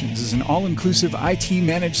Solutions is an all-inclusive IT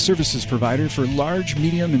managed services provider for large,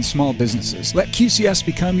 medium, and small businesses. Let QCS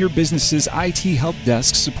become your business's IT help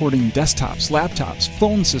desk, supporting desktops, laptops,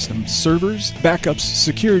 phone systems, servers, backups,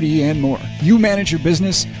 security, and more. You manage your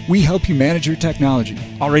business, we help you manage your technology.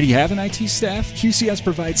 Already have an IT staff? QCS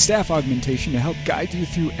provides staff augmentation to help guide you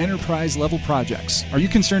through enterprise-level projects. Are you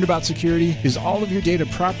concerned about security? Is all of your data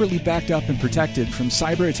properly backed up and protected from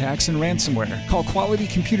cyber attacks and ransomware? Call Quality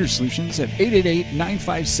Computer Solutions at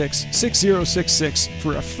 888-956-6066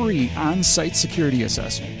 for a free on-site security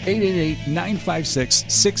assessment.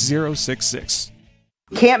 888-956-6066.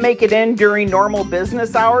 Can't make it in during normal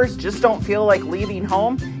business hours? Just don't feel like leaving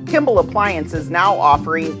home? Kimball Appliance is now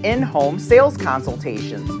offering in-home sales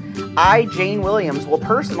consultations. I, Jane Williams, will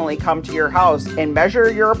personally come to your house and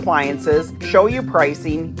measure your appliances, show you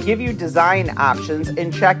pricing, give you design options,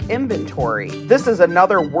 and check inventory. This is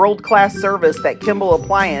another world-class service that Kimball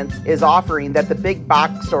Appliance is offering that the big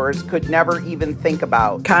box stores could never even think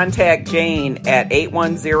about. Contact Jane at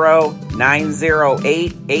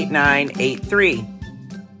 810-908-8983.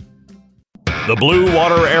 The Blue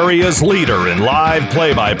Water Area's leader in live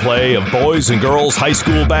play-by-play of boys and girls high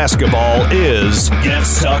school basketball is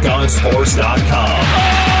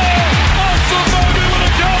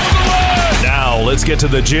GetStuckOnSports.com. Now let's get to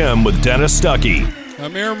the gym with Dennis Stuckey.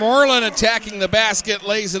 Amir Moreland attacking the basket,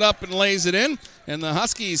 lays it up and lays it in, and the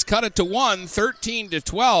Huskies cut it to 1,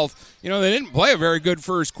 13-12. You know, they didn't play a very good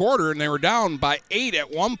first quarter, and they were down by 8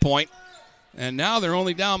 at one point. And now they're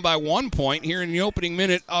only down by 1 point here in the opening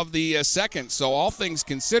minute of the second. So all things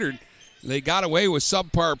considered, they got away with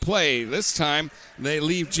subpar play. This time they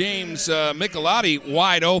leave James Michelotti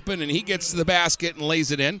wide open, and he gets to the basket and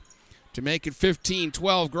lays it in to make it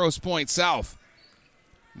 15-12 Grosse Pointe South.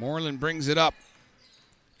 Moreland brings it up.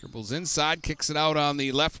 Dribbles inside, kicks it out on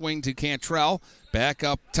the left wing to Cantrell. Back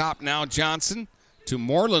up top now, Johnson to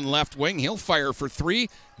Moreland left wing. He'll fire for three.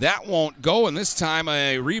 That won't go, and this time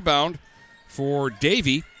a rebound for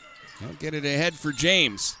Davey. He'll get it ahead for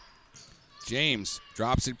James. James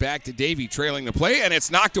drops it back to Davey, trailing the play, and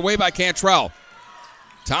it's knocked away by Cantrell.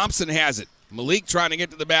 Thompson has it. Malik trying to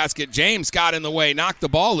get to the basket. James got in the way, knocked the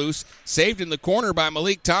ball loose, saved in the corner by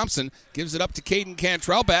Malik Thompson. Gives it up to Caden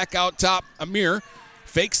Cantrell, back out top. Amir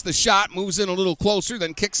fakes the shot, moves in a little closer,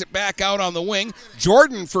 then kicks it back out on the wing.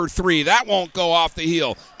 Jordan for three. That won't go off the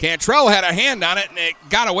heel. Cantrell had a hand on it, and it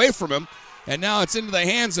got away from him. And now it's into the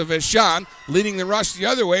hands of Eshan, leading the rush the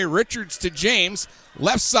other way. Richards to James,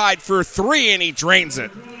 left side for three, and he drains it.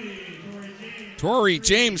 Torrey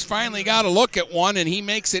James finally got a look at one, and he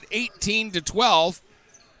makes it 18-12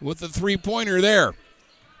 with the three-pointer there.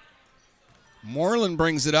 Moreland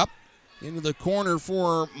brings it up into the corner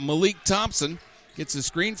for Malik Thompson. Gets a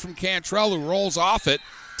screen from Cantrell, who rolls off it.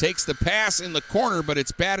 Takes the pass in the corner, but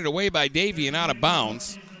it's batted away by Davey and out of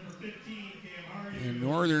bounds. And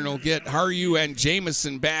Northern will get Haryu and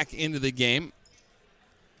Jamison back into the game.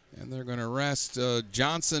 And they're going to rest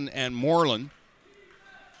Johnson and Moreland.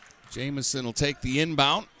 Jamison will take the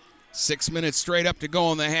inbound. 6 minutes straight up to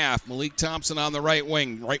go in the half. Malik Thompson on the right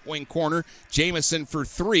wing corner. Jamison for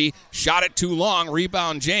three. Shot it too long.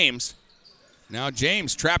 Rebound James. Now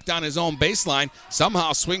James trapped on his own baseline.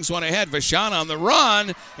 Somehow swings one ahead. Vachon on the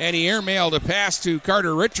run. And he airmailed a pass to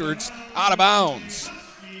Carter Richards out of bounds.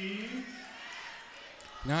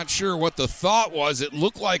 Not sure what the thought was. It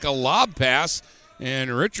looked like a lob pass,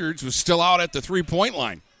 and Richards was still out at the three-point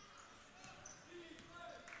line.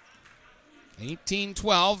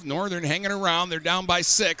 18-12, Northern hanging around. They're down by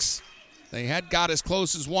 6. They had got as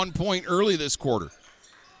close as 1 point early this quarter.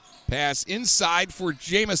 Pass inside for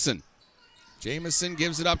Jamison. Jamison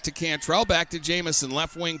gives it up to Cantrell. Back to Jamison,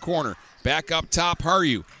 left wing corner. Back up top,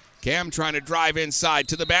 Haryu. Cam trying to drive inside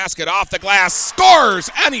to the basket, off the glass, scores,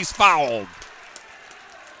 and he's fouled.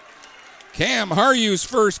 Cam Haryu's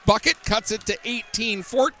first bucket cuts it to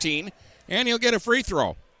 18-14, and he'll get a free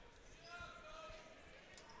throw.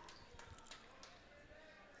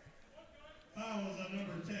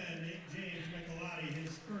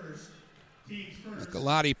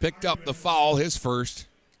 Michelotti picked up the foul, his first.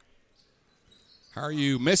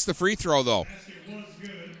 Haryu missed the free throw, though.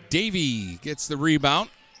 Davey gets the rebound.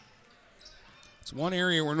 It's one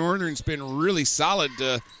area where Northern's been really solid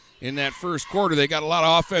in that first quarter. They got a lot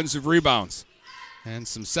of offensive rebounds and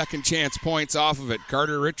some second chance points off of it.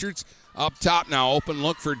 Carter Richards up top now, open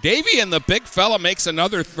look for Davey, and the big fella makes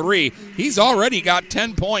another three. He's already got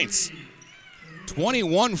 10 points.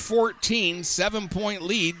 21-14, 7-point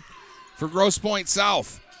lead for Grosse Pointe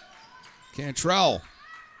South. Cantrell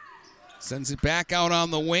sends it back out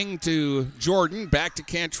on the wing to Jordan. Back to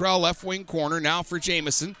Cantrell, left wing corner. Now for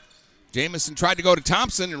Jamison. Jamison tried to go to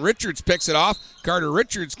Thompson, and Richards picks it off. Carter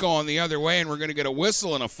Richards going the other way, and we're going to get a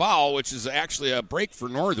whistle and a foul, which is actually a break for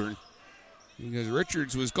Northern, because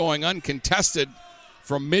Richards was going uncontested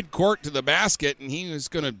from midcourt to the basket, and he was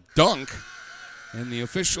going to dunk. And the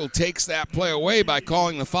official takes that play away by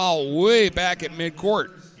calling the foul way back at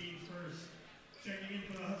midcourt.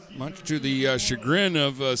 Much to the chagrin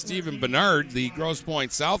of Stephen Bernard, the Grosse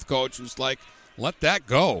Pointe South coach, who's like, let that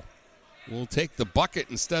go. We'll take the bucket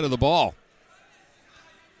instead of the ball.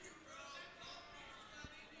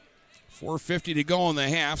 4:50 to go in the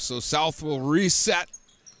half, so South will reset,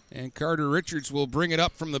 and Carter Richards will bring it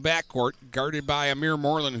up from the backcourt, guarded by Amir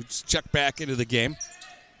Moreland, who's checked back into the game.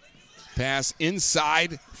 Pass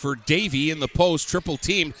inside for Davey in the post, triple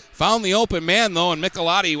team. Found the open man, though, and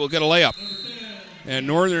Michelotti will get a layup. And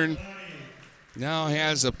Northern now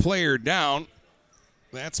has a player down.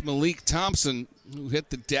 That's Malik Thompson, who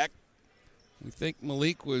hit the deck. We think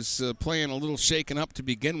Malik was playing a little shaken up to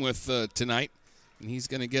begin with tonight, and he's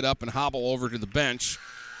going to get up and hobble over to the bench.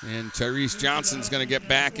 And Tyrese Johnson's going to get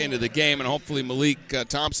back into the game, and hopefully Malik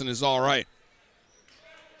Thompson is all right.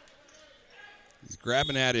 He's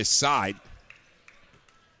grabbing at his side.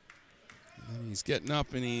 And he's getting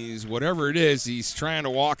up, and he's, whatever it is, he's trying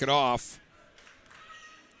to walk it off.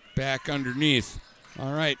 Back underneath.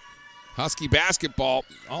 All right. Husky basketball,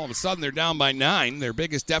 all of a sudden they're down by 9, their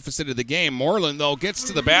biggest deficit of the game. Moreland, though, gets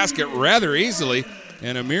to the basket rather easily,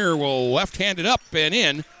 and Amir will left-hand it up and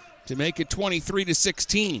in to make it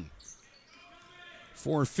 23-16.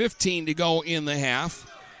 4:15 to go in the half.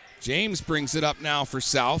 James brings it up now for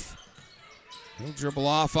South. He'll dribble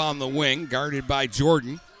off on the wing, guarded by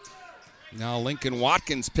Jordan. Now Lincoln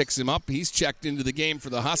Watkins picks him up. He's checked into the game for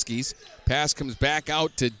the Huskies. Pass comes back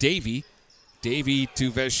out to Davey. Davey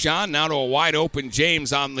to Vashon, now to a wide-open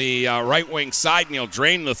James on the right wing side, and he'll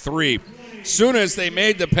drain the three. Soon as they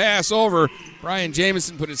made the pass over, Brian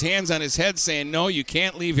Jamison put his hands on his head saying, no, you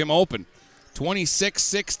can't leave him open.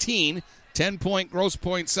 26-16, 10-point Grosse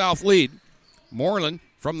Pointe South lead. Moreland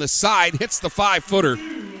from the side hits the 5-footer.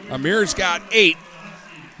 Amir's got 8.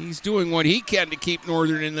 He's doing what he can to keep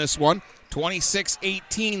Northern in this one.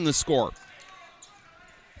 26-18 the score.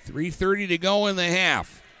 3:30 to go in the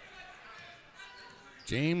half.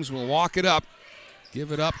 James will walk it up,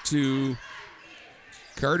 give it up to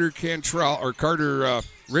Carter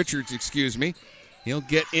Richards, excuse me. He'll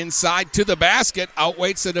get inside to the basket,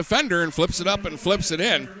 outweights the defender, and flips it up and flips it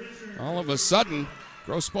in. All of a sudden,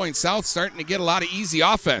 Grosse Pointe South starting to get a lot of easy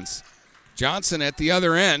offense. Johnson at the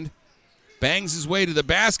other end bangs his way to the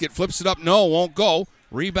basket, flips it up, no, won't go.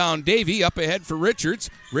 Rebound Davey, up ahead for Richards.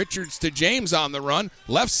 Richards to James on the run,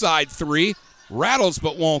 left side 3. Rattles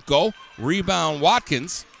but won't go. Rebound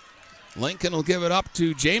Watkins. Lincoln will give it up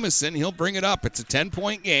to Jamison. He'll bring it up. It's a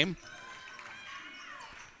 10-point game.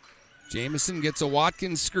 Jamison gets a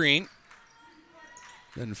Watkins screen.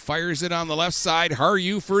 Then fires it on the left side.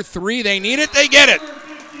 Haryu for 3. They need it. They get it.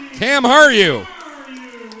 Cam Haryu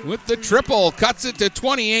with the triple. Cuts it to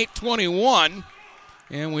 28-21.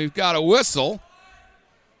 And we've got a whistle.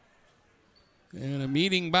 And a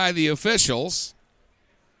meeting by the officials.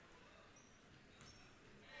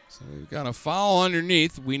 So we've got a foul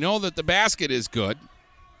underneath. We know that the basket is good.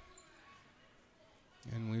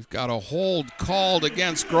 And we've got a hold called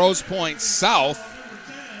against Grosse Pointe South.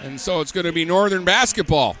 And so it's going to be Northern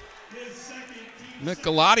basketball.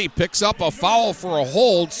 Michelotti picks up a foul for a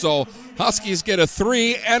hold, so Huskies get a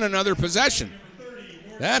 3 and another possession.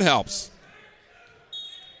 That helps.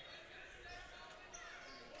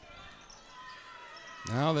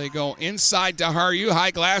 Now they go inside to Haryu.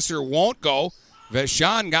 High Glasser won't go.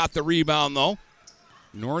 Vashon got the rebound, though.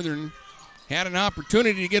 Northern had an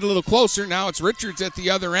opportunity to get a little closer. Now it's Richards at the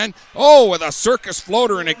other end. Oh, with a circus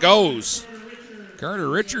floater, and it goes. Carter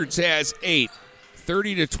Richards has 8.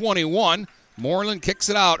 30-21. Moreland kicks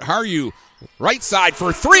it out. Haryu, right side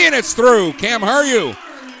for 3, and it's through. Cam Haryu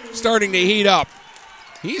starting to heat up.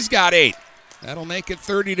 He's got 8. That'll make it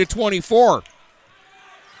 30-24.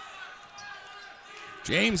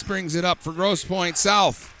 James brings it up for Grosse Pointe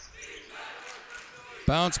South.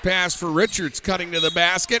 Bounce pass for Richards, cutting to the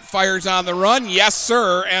basket, fires on the run. Yes,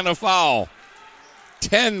 sir, and a foul.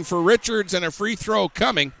 10 for Richards and a free throw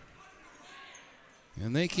coming.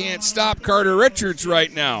 And they can't stop Carter Richards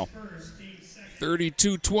right now.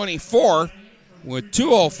 32-24 with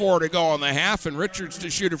 2:04 to go in the half, and Richards to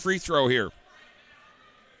shoot a free throw here.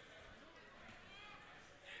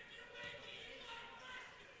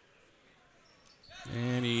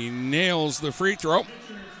 And he nails the free throw.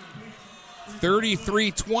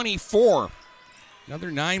 33-24.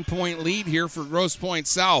 Another 9-point lead here for Grosse Pointe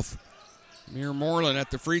South. Amir Moreland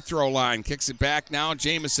at the free throw line. Kicks it back now.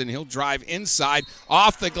 Jamison, he'll drive inside.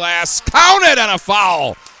 Off the glass. Counted on a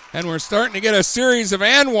foul. And we're starting to get a series of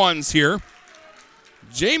and ones here.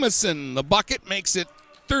 Jamison, the bucket, makes it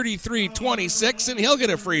 33-26, and he'll get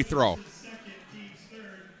a free throw.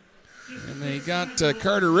 And they got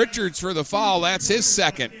Carter Richards for the foul. That's his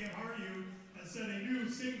second.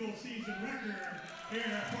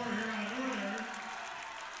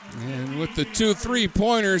 And with the 2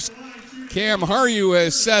 3-pointers, Cam Haryu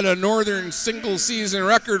has set a Northern single-season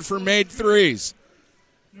record for made threes.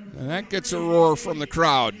 And that gets a roar from the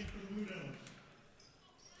crowd.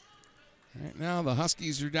 Right now the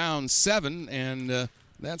Huskies are down 7, and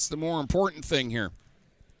that's the more important thing here.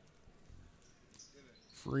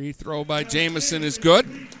 Free throw by Jamison is good.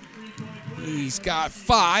 He's got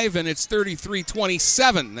 5, and it's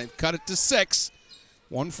 33-27. They've cut it to 6.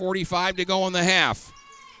 1:45 to go in the half.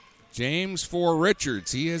 James for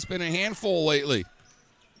Richards. He has been a handful lately.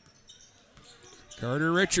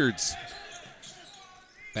 Carter Richards.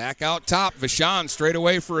 Back out top. Vachon straight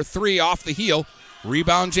away for a 3 off the heel.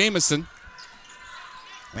 Rebound Jamison.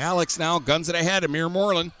 Alex now guns it ahead. Amir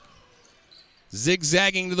Moreland.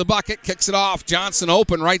 Zigzagging to the bucket. Kicks it off. Johnson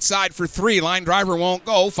open right side for 3. Line driver won't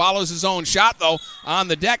go. Follows his own shot though. On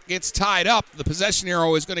the deck. Gets tied up. The possession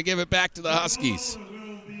arrow is going to give it back to the Huskies.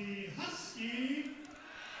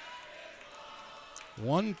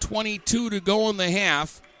 1:22 to go in the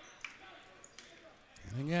half.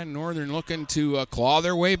 And again, Northern looking to claw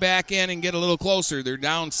their way back in and get a little closer. They're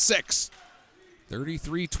down 6.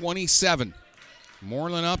 33-27.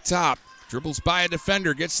 Moreland up top. Dribbles by a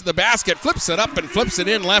defender. Gets to the basket. Flips it up and flips it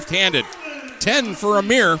in left-handed. 10 for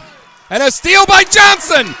Amir. And a steal by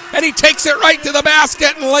Johnson. And he takes it right to the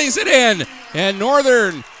basket and lays it in. And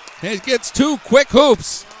Northern gets 2 quick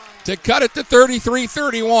hoops to cut it to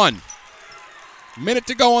 33-31. Minute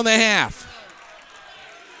to go in the half.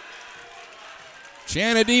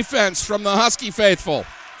 Chana defense from the Husky faithful.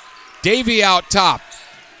 Davey out top.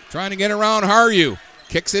 Trying to get around Haryu.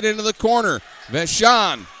 Kicks it into the corner.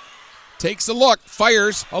 Vachon takes a look.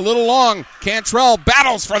 Fires a little long. Cantrell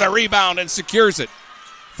battles for the rebound and secures it.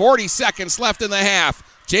 40 seconds left in the half.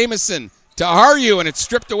 Jamison to Haryu, and it's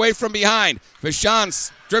stripped away from behind. Vachon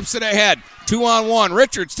strips it ahead. 2-on-1.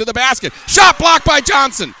 Richards to the basket. Shot blocked by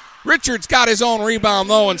Johnson. Richards got his own rebound,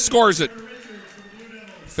 though, and scores it.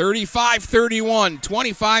 35-31,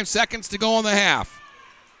 25 seconds to go in the half.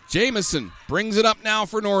 Jamison brings it up now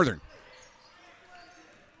for Northern.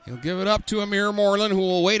 He'll give it up to Amir Moreland, who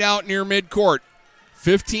will wait out near midcourt.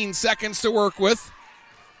 15 seconds to work with.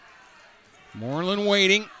 Moreland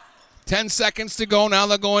waiting. 10 seconds to go. Now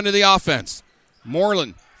they'll go into the offense.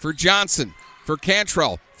 Moreland for Johnson, for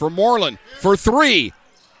Cantrell, for Moreland, for 3.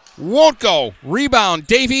 Won't go. Rebound,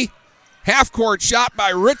 Davey. Half-court shot by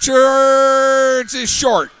Richards is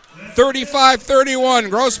short.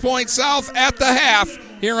 35-31. Grosse Pointe South at the half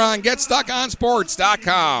here on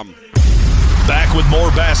GetStuckOnSports.com. Back with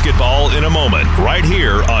more basketball in a moment, right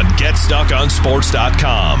here on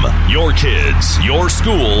GetStuckOnSports.com. Your kids, your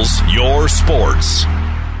schools, your sports.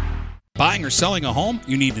 Buying or selling a home?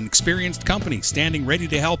 You need an experienced company standing ready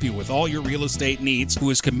to help you with all your real estate needs, who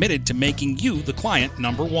is committed to making you the client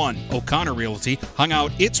number one. O'Connor Realty hung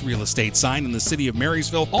out its real estate sign in the city of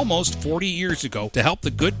Marysville almost 40 years ago to help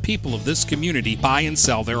the good people of this community buy and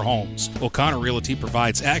sell their homes. O'Connor Realty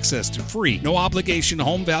provides access to free, no-obligation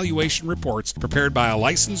home valuation reports prepared by a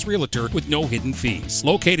licensed realtor with no hidden fees.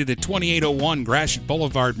 Located at 2801 Gratiot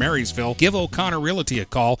Boulevard, Marysville, give O'Connor Realty a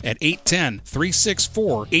call at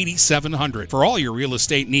 810-364-8700 for all your real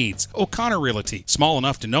estate needs. O'Connor Realty, small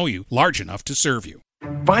enough to know you, large enough to serve you.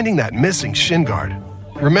 Finding that missing shin guard.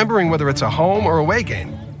 Remembering whether it's a home or away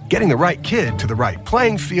game. getting the right kid to the right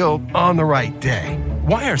playing field on the right day.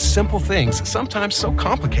 Why are simple things sometimes so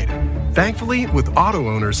complicated? Thankfully, with auto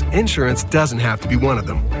owners, insurance doesn't have to be one of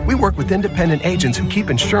them. We work with independent agents who keep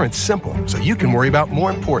insurance simple so you can worry about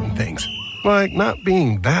more important things, like not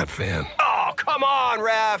being that fan. Oh, come on,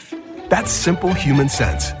 Ref! That's simple human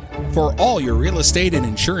sense. For all your real estate and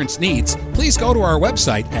insurance needs, please go to our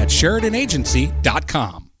website at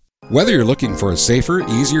SheridanAgency.com. Whether you're looking for a safer,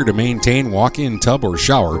 easier to maintain walk-in tub or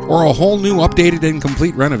shower, or a whole new updated and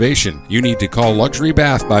complete renovation, you need to call Luxury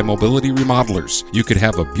Bath by Mobility Remodelers. You could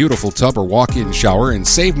have a beautiful tub or walk-in shower and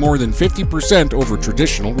save more than 50% over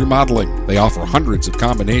traditional remodeling. They offer hundreds of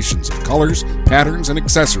combinations of colors, patterns, and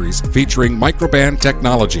accessories featuring microband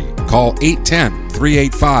technology. Call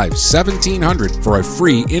 810-385-1700 for a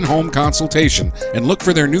free in-home consultation and look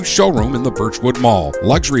for their new showroom in the Birchwood Mall.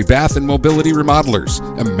 Luxury Bath and Mobility Remodelers.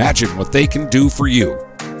 Imagine what they can do for you.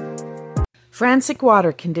 Frantic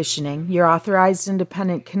Water Conditioning, your authorized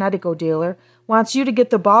independent Connecticut dealer, wants you to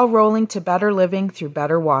get the ball rolling to better living through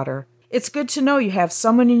better water. It's good to know you have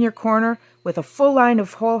someone in your corner with a full line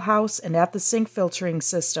of whole house and at-the-sink filtering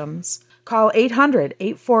systems. Call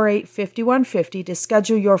 800-848-5150 to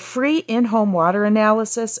schedule your free in-home water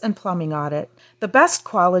analysis and plumbing audit. The best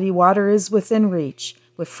quality water is within reach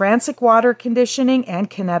with Frantic Water Conditioning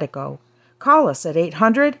and Connecticut. Call us at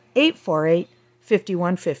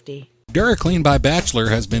 800-848-5150. DuraClean by Bachelor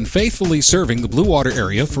has been faithfully serving the Blue Water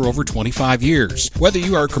area for over 25 years. Whether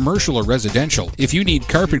you are commercial or residential, if you need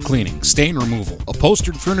carpet cleaning, stain removal,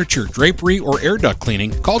 upholstered furniture, drapery, or air duct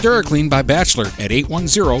cleaning, call DuraClean by Bachelor at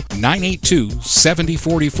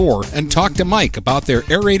 810-982-7044 and talk to Mike about their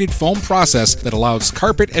aerated foam process that allows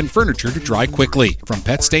carpet and furniture to dry quickly. From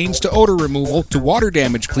pet stains to odor removal to water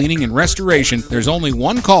damage cleaning and restoration, there's only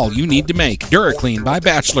one call you need to make. DuraClean by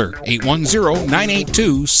Bachelor,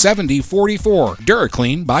 810-982-7044.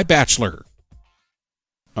 DuraClean by Bachelor.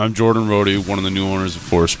 I'm Jordan Rohde, one of the new owners of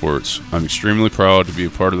Forest Sports. I'm extremely proud to be a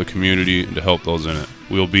part of the community and to help those in it.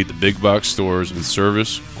 We will beat the big box stores in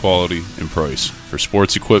service, quality, and price. For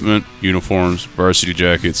sports equipment, uniforms, varsity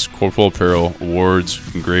jackets, corporal apparel, awards,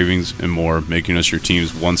 engravings, and more, making us your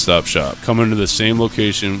team's one-stop shop. Come into the same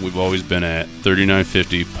location we've always been at,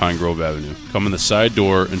 3950 Pine Grove Avenue. Come in the side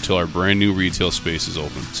door until our brand new retail space is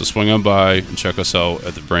open. So swing on by and check us out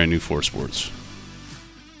at the brand new Forest Sports.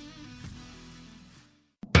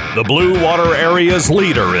 The Blue Water area's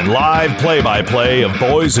leader in live play-by-play of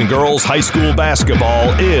boys and girls high school basketball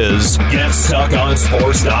is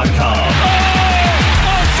GetStuckOnSports.com.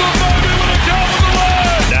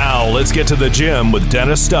 Now let's get to the gym with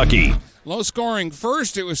Dennis Stuckey. Low scoring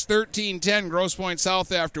first, it was 13-10, Grosse Pointe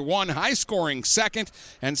South after one. High scoring second,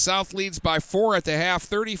 and South leads by 4 at the half,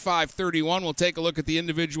 35-31. We'll take a look at the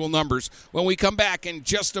individual numbers when we come back in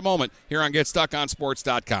just a moment here on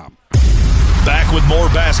GetStuckOnSports.com. Back with more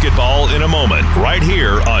basketball in a moment, right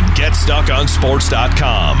here on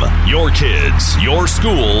GetStuckOnSports.com. Your kids, your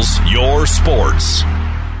schools, your sports.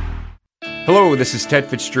 Hello, this is Ted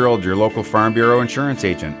Fitzgerald, your local Farm Bureau insurance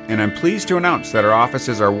agent, and I'm pleased to announce that our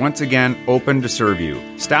offices are once again open to serve you.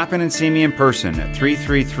 Stop in and see me in person at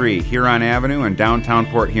 333 Huron Avenue in downtown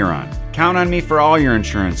Port Huron. Count on me for all your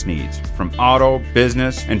insurance needs, from auto,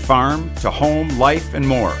 business, and farm to home, life, and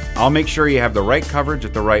more. I'll make sure you have the right coverage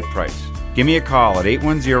at the right price. Give me a call at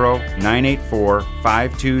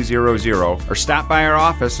 810-984-5200 or stop by our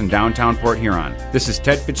office in downtown Port Huron. This is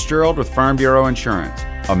Ted Fitzgerald with Farm Bureau Insurance,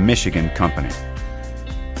 a Michigan company.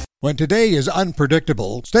 When today is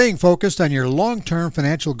unpredictable, staying focused on your long-term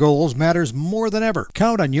financial goals matters more than ever.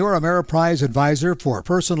 Count on your Ameriprise advisor for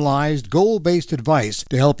personalized, goal-based advice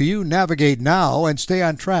to help you navigate now and stay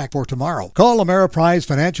on track for tomorrow. Call Ameriprise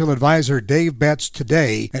financial advisor Dave Betts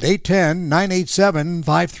today at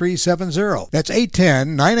 810-987-5370. That's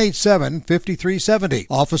 810-987-5370.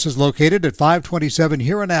 Office is located at 527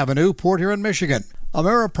 Huron Avenue, Port Huron, Michigan.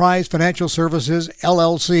 Ameriprise Financial Services,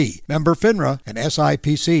 LLC, member FINRA and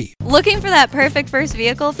SIPC. Looking for that perfect first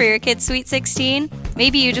vehicle for your kid's Sweet 16?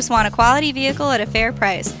 Maybe you just want a quality vehicle at a fair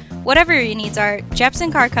price. Whatever your needs are, Jepson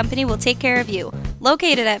Car Company will take care of you.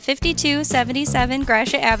 Located at 5277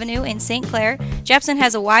 Gratiot Avenue in St. Clair, Jepson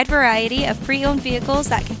has a wide variety of pre-owned vehicles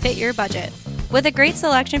that can fit your budget. With a great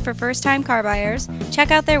selection for first-time car buyers, check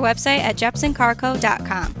out their website at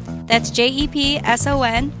jepsoncarco.com. That's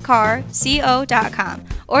JEPSONCARCO.com.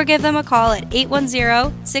 Or give them a call at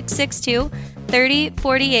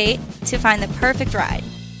 810-662-3048 to find the perfect ride.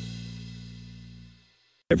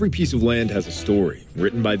 Every piece of land has a story,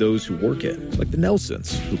 written by those who work it, like the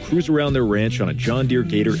Nelsons, who cruise around their ranch on a John Deere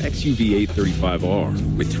Gator XUV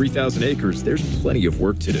 835R. With 3,000 acres, there's plenty of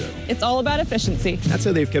work to do. It's all about efficiency. That's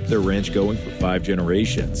how they've kept their ranch going for 5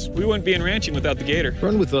 generations. We wouldn't be in ranching without the Gator.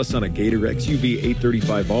 Run with us on a Gator XUV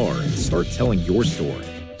 835R and start telling your story.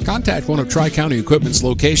 Contact one of Tri-County Equipment's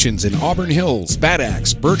locations in Auburn Hills, Bad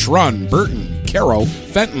Axe, Birch Run, Burton, Caro,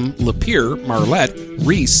 Fenton, Lapeer, Marlette,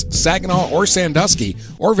 Reese, Saginaw, or Sandusky,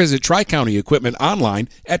 or visit Tri-County Equipment online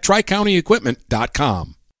at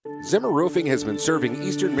tricountyequipment.com. Zimmer Roofing has been serving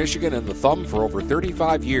Eastern Michigan and the Thumb for over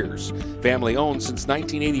 35 years. Family owned since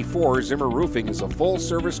 1984, Zimmer Roofing is a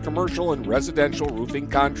full-service commercial and residential roofing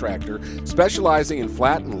contractor specializing in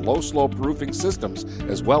flat and low-slope roofing systems,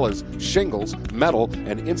 as well as shingles, metal,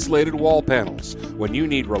 and insulated wall panels. When you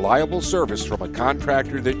need reliable service from a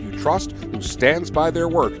contractor that you trust who stands by their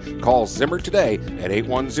work, call Zimmer today at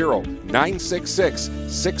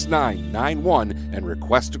 810-966-6991 and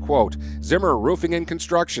request a quote. Zimmer Roofing and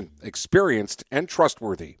Construction. Experienced and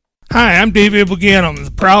trustworthy. Hi, I'm David Buganum,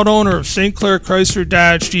 the proud owner of St. Clair Chrysler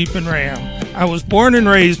Dodge Jeep and Ram. I was born and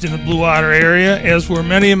raised in the Blue Water area, as were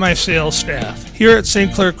many of my sales staff. Here at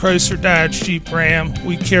St. Clair Chrysler Dodge Jeep Ram,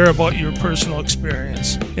 we care about your personal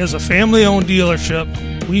experience. As a family-owned dealership,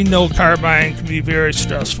 we know car buying can be very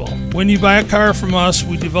stressful. When you buy a car from us,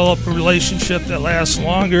 we develop a relationship that lasts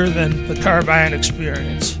longer than the car buying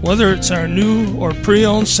experience. Whether it's our new or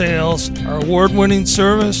pre-owned sales, our award-winning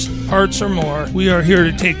service, parts, or more, we are here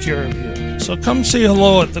to take care of you. So come say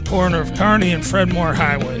hello at the corner of Kearney and Fredmore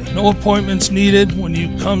Highway. No appointments needed when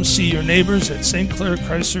you come see your neighbors at St. Clair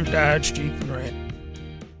Chrysler Dodge Jeep and Ram.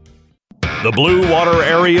 The Blue Water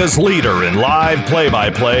area's leader in live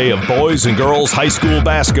play-by-play of boys and girls high school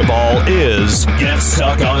basketball is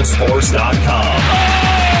GetStuckOnSports.com.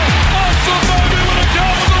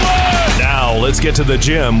 Now let's get to the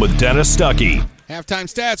gym with Dennis Stuckey.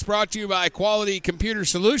 Halftime stats brought to you by Quality Computer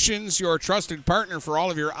Solutions, your trusted partner for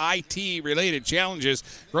all of your IT-related challenges.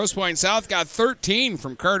 Grosse Pointe South got 13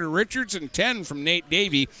 from Carter Richards and 10 from Nate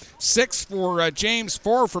Davey, 6 for James,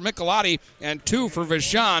 4 for Michelotti, and 2 for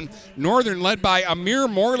Vashon. Northern led by Amir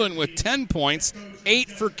Moreland with 10 points, 8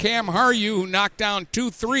 for Cam Haryu, who knocked down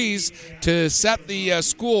 2 threes to set the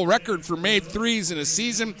school record for made threes in a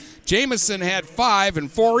season. Jamison had 5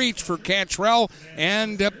 and 4 each for Cantrell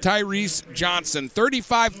and Tyrese Johnson.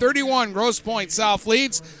 35-31, Grosse Pointe South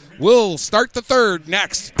leads. We'll start the third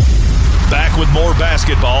next. Back with more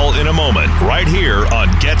basketball in a moment, right here on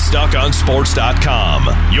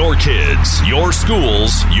GetStuckOnSports.com. Your kids, your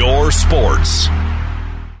schools, your sports.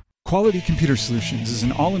 Quality Computer Solutions is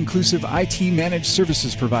an all-inclusive IT managed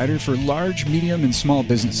services provider for large, medium, and small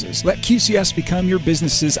businesses. Let QCS become your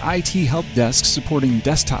business's IT help desk, supporting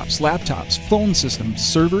desktops, laptops, phone systems,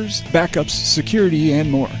 servers, backups, security, and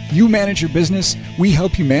more. You manage your business, we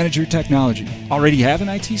help you manage your technology. Already have an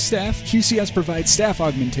IT staff? QCS provides staff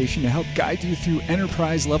augmentation to help guide you through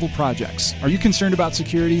enterprise-level projects. Are you concerned about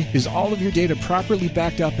security? Is all of your data properly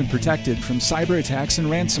backed up and protected from cyber attacks and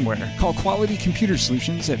ransomware? Call Quality Computer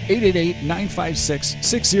Solutions at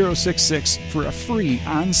 888-956-6066 for a free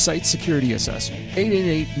on-site security assessment.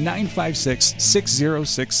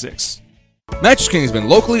 888-956-6066. Mattress King has been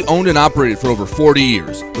locally owned and operated for over 40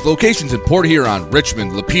 years. With locations in Port Huron,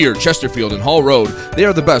 Richmond, Lapeer, Chesterfield, and Hall Road, they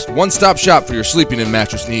are the best one-stop shop for your sleeping and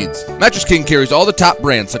mattress needs. Mattress King carries all the top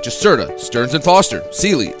brands such as Serta, Stearns & Foster,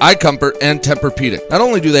 Sealy, iComfort, and Tempur-Pedic. Not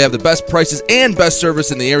only do they have the best prices and best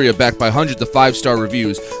service in the area backed by hundreds of 5-star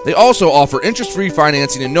reviews, they also offer interest-free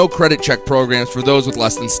financing and no credit check programs for those with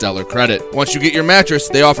less than stellar credit. Once you get your mattress,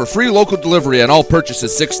 they offer free local delivery on all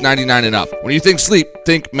purchases $6.99 and up. When you think sleep,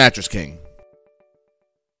 think Mattress King.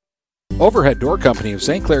 Overhead Door Company of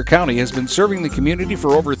St. Clair County has been serving the community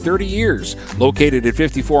for over 30 years. Located at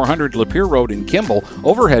 5400 Lapeer Road in Kimball,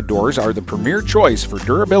 Overhead Doors are the premier choice for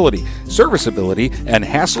durability, serviceability, and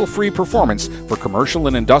hassle-free performance for commercial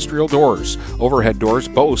and industrial doors. Overhead Doors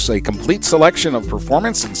boasts a complete selection of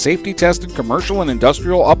performance and safety-tested commercial and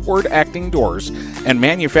industrial upward-acting doors and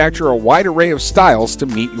manufacture a wide array of styles to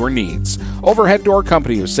meet your needs. Overhead Door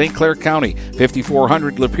Company of St. Clair County,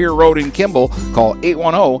 5400 Lapeer Road in Kimball. Call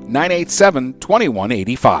 810-987-2185.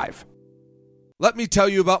 Let me tell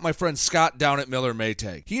you about my friend Scott down at Miller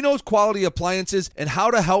Maytag. He knows quality appliances and how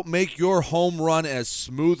to help make your home run as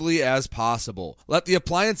smoothly as possible. Let the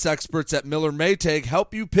appliance experts at Miller Maytag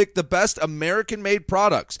help you pick the best American-made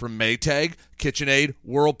products from Maytag, KitchenAid,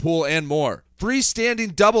 Whirlpool, and more.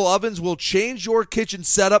 freestanding double ovens will change your kitchen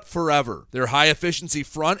setup forever. Their high-efficiency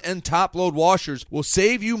front and top-load washers will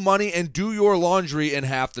save you money and do your laundry in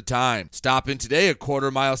half the time. Stop in today a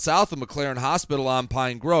quarter mile south of McLaren Hospital on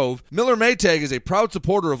Pine Grove. Miller Maytag is a proud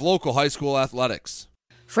supporter of local high school athletics.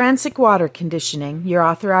 Frantic Water Conditioning, your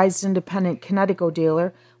authorized independent Connecticut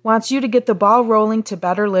dealer, wants you to get the ball rolling to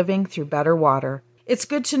better living through better water. It's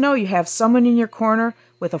good to know you have someone in your corner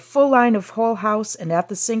with a full line of whole house and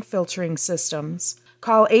at-the-sink filtering systems.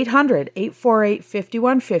 Call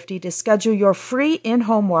 800-848-5150 to schedule your free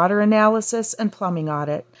in-home water analysis and plumbing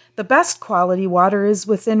audit. The best quality water is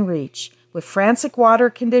within reach with Frantic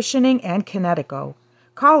Water Conditioning and Connecticut.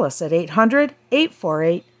 Call us at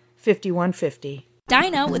 800-848-5150.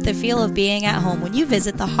 Dine out with the feel of being at home when you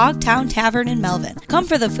visit the Hogtown Tavern in Melvin. Come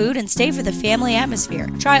for the food and stay for the family atmosphere.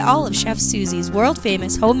 Try all of Chef Susie's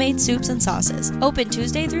world-famous homemade soups and sauces. Open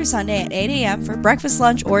Tuesday through Sunday at 8 a.m. for breakfast,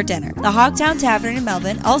 lunch, or dinner. The Hogtown Tavern in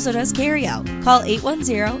Melvin also does carry-out. Call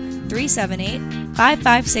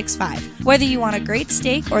 810-378-5565. Whether you want a great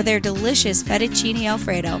steak or their delicious fettuccine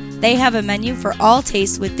Alfredo, they have a menu for all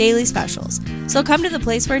tastes with daily specials. So come to the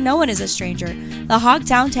place where no one is a stranger, the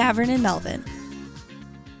Hogtown Tavern in Melvin.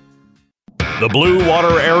 The Blue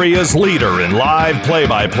Water area's leader in live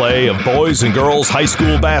play-by-play of boys and girls high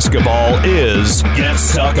school basketball is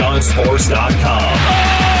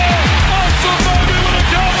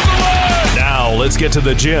GetStuckOnSports.com. Now let's get to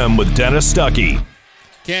the gym with Dennis Stuckey.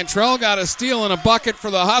 Cantrell got a steal and a bucket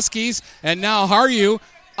for the Huskies, and now Haryu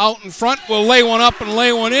out in front will lay one up and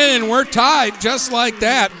lay one in, and we're tied just like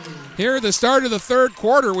that. Here at the start of the third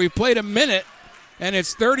quarter, we played a minute, and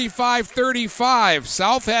it's 35-35.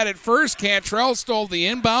 South had it first. Cantrell stole the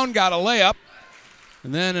inbound, got a layup.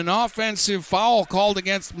 And then an offensive foul called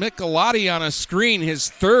against Michelotti on a screen, his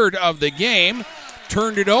third of the game.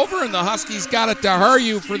 Turned it over, and the Huskies got it to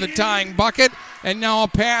Haryu for the tying bucket. And now a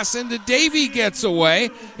pass into Davey gets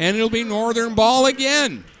away, and it'll be Northern ball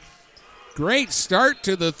again. Great start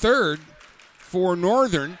to the third for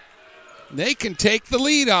Northern. They can take the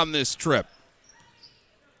lead on this trip.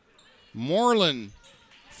 Moreland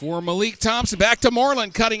for Malik Thompson. Back to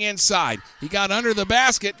Moreland, cutting inside. He got under the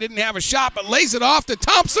basket, didn't have a shot, but lays it off to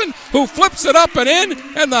Thompson, who flips it up and in,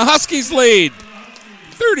 and the Huskies lead.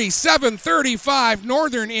 37-35,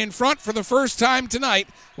 Northern in front for the first time tonight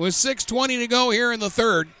with 6:20 to go here in the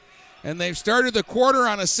third. And they've started the quarter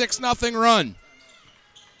on a 6-0 run.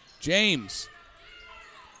 James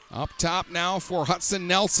up top now for Hudson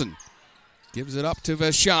Nelson. Gives it up to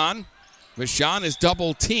Vachon. Vachon is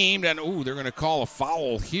double-teamed, and they're going to call a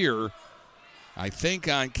foul here, I think,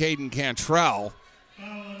 on Caden Cantrell.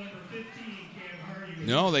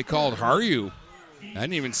 No, they called Haryu. I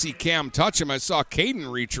didn't even see Cam touch him. I saw Caden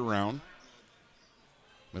reach around.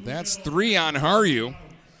 But that's 3 on Haryu,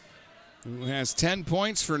 who has 10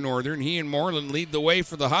 points for Northern. He and Moreland lead the way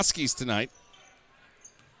for the Huskies tonight.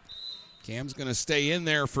 Cam's going to stay in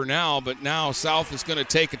there for now, but now South is going to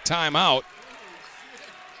take a timeout.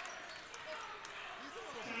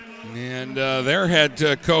 And their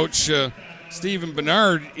head coach, Stephen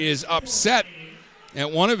Bernard, is upset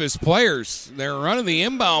at one of his players. They're running the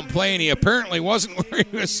inbound play, and he apparently wasn't where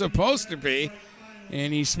he was supposed to be.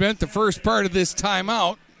 And he spent the first part of this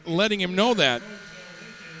timeout letting him know that.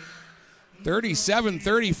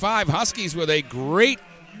 37-35, Huskies with a great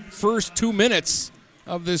first 2 minutes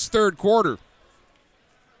of this third quarter.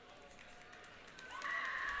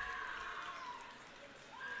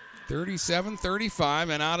 (37-35),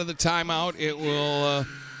 and out of the timeout, it will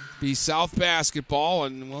be South basketball,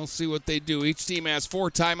 and we'll see what they do. Each team has 4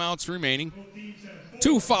 timeouts remaining.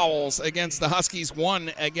 2 fouls against the Huskies,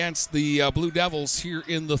 1 against the Blue Devils here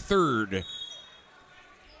in the third.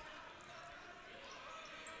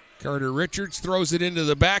 Carter Richards throws it into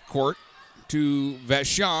the backcourt to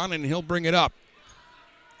Vachon, and he'll bring it up.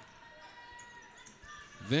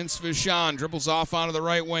 Vince Vachon dribbles off onto the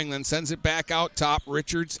right wing, then sends it back out top.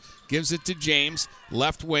 Richards gives it to James,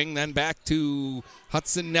 left wing, then back to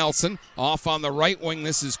Hudson Nelson. Off on the right wing,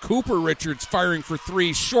 this is Cooper Richards firing for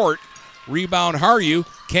 3 short. Rebound Haryu.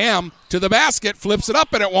 Cam to the basket, flips it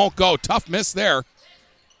up, and it won't go. Tough miss there.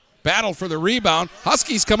 Battle for the rebound.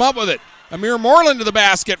 Huskies come up with it. Amir Moreland to the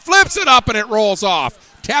basket, flips it up, and it rolls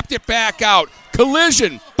off. Tapped it back out.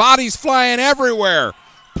 Collision. Bodies flying everywhere.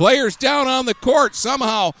 Players down on the court.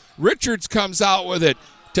 Somehow Richards comes out with it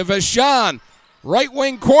to Vachon. Right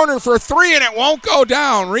wing corner for 3, and it won't go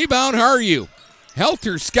down. Rebound Haryu.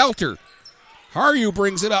 Helter skelter. Haryu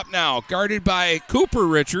brings it up now, guarded by Cooper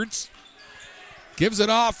Richards. Gives it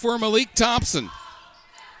off for Malik Thompson.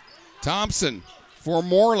 Thompson for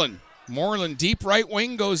Moreland. Moreland deep right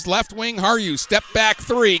wing, goes left wing. Haryu step back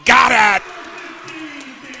 3. Got it!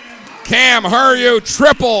 Cam Haryu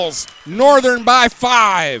triples. Northern by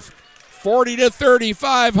 5.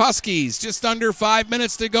 40-35 Huskies. Just under 5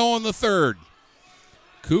 minutes to go in the third.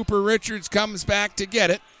 Cooper Richards comes back to get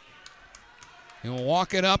it. He'll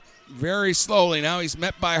walk it up very slowly. Now he's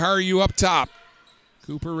met by Haryu up top.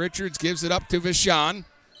 Cooper Richards gives it up to Vashon.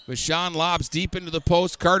 Vashon lobs deep into the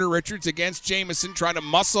post. Carter Richards against Jamison, trying to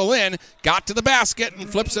muscle in. Got to the basket and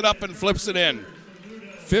flips it up and flips it in.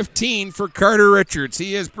 15 for Carter Richards.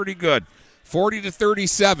 He is pretty good.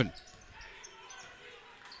 40-37.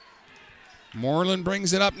 Moreland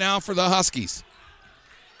brings it up now for the Huskies.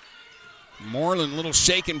 Moreland, little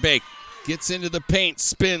shake and bake. Gets into the paint,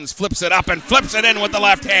 spins, flips it up, and flips it in with the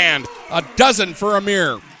left hand. A dozen for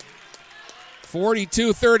Amir.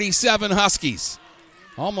 42-37 Huskies.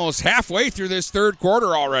 Almost halfway through this third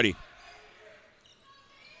quarter already.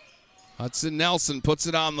 Hudson Nelson puts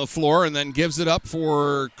it on the floor and then gives it up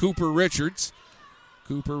for Cooper Richards.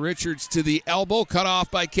 Cooper Richards to the elbow, cut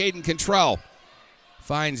off by Caden Cantrell.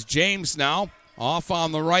 Finds James now, off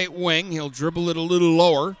on the right wing. He'll dribble it a little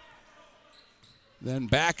lower. Then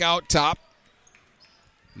back out top.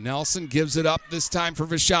 Nelson gives it up this time for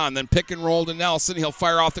Vashon. Then pick and roll to Nelson. He'll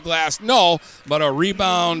fire off the glass. No, but a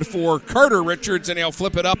rebound for Carter Richards, and he'll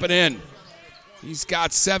flip it up and in. He's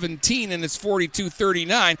got 17, and it's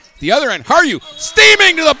 42-39. The other end, Haryu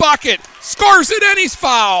steaming to the bucket. Scores it, and he's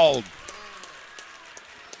fouled.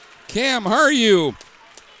 Cam Haryu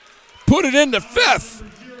put it into fifth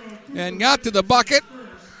and got to the bucket.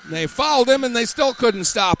 They fouled him, and they still couldn't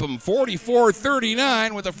stop him.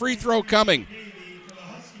 44-39 with a free throw coming.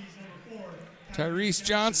 Tyrese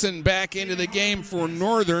Johnson back into the game for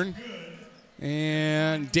Northern.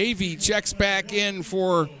 And Davey checks back in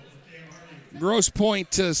for Grosse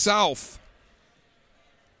Pointe to South.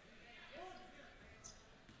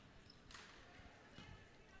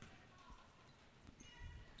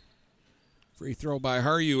 Free throw by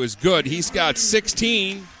Haryu is good. He's got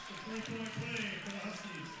 16.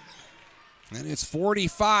 And it's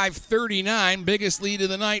 45-39. Biggest lead of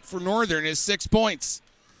the night for Northern is 6 points.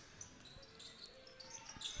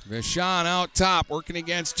 Vashon out top, working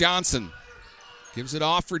against Johnson. Gives it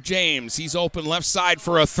off for James. He's open left side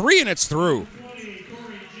for a three, and it's through.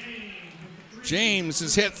 James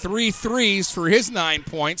has hit 3 threes for his 9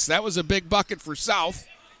 points. That was a big bucket for South.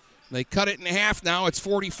 They cut it in half now. It's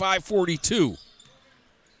 45-42.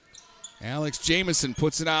 Alex Jamison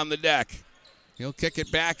puts it on the deck. He'll kick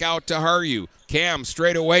it back out to Haryu. Cam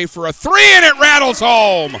straight away for a three, and it rattles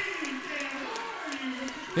home.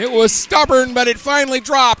 It was stubborn, but it finally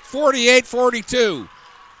dropped. 48-42.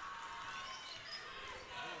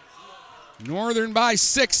 Northern by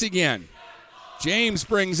 6 again. James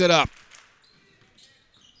brings it up.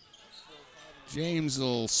 James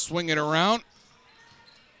will swing it around.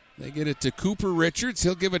 They get it to Cooper Richards.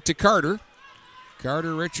 He'll give it to Carter.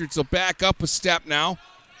 Carter Richards will back up a step now.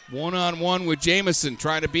 One-on-one with Jamison,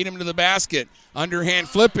 trying to beat him to the basket. Underhand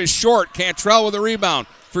flip is short. Cantrell with a rebound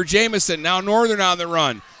for Jamison. Now Northern on the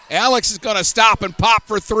run. Alex is going to stop and pop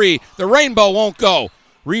for three. The rainbow won't go.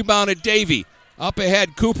 Rebounded Davey. Up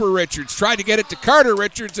ahead, Cooper Richards. Tried to get it to Carter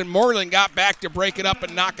Richards, and Moreland got back to break it up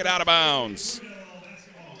and knock it out of bounds.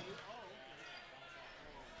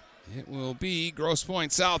 It will be Grosse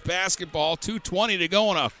Pointe South basketball. 2:20 to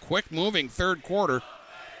go in a quick-moving third quarter.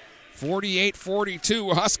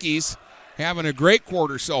 48-42, Huskies having a great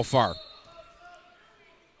quarter so far.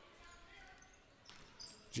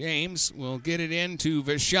 James will get it into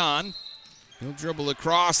Vashon. He'll dribble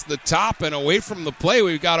across the top and away from the play.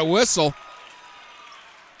 We've got a whistle.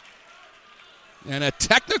 And a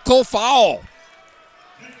technical foul.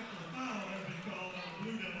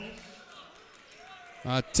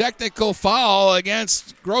 A technical foul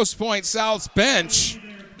against Grosse Pointe South's bench.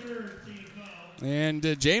 And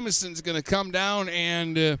Jamison's going to come down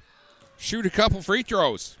and shoot a couple free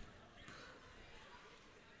throws.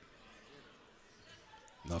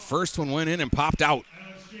 The first one went in and popped out.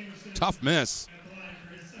 Tough miss.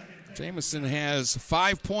 Jamison has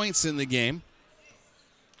 5 points in the game.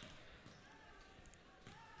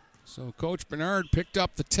 So Coach Bernard picked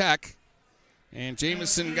up the tech, and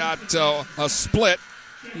Jamison got a split.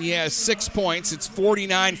 He has 6 points. It's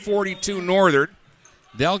 49-42 Northern.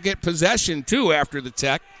 They'll get possession, too, after the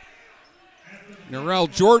tech.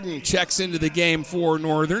 Narelle Jordan checks into the game for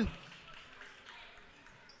Northern.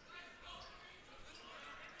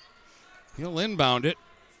 He'll inbound it.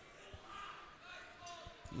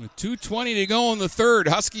 With 2:20 to go in the third,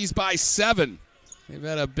 Huskies by 7. They've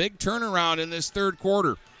had a big turnaround in this third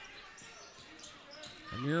quarter.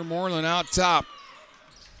 Amir Moreland out top.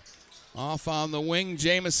 Off on the wing,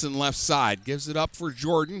 Jamison left side. Gives it up for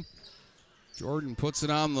Jordan. Jordan puts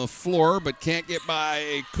it on the floor, but can't get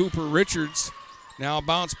by Cooper Richards. Now a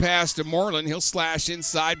bounce pass to Moreland. He'll slash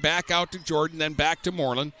inside, back out to Jordan, then back to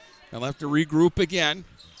Moreland. They'll have to regroup again.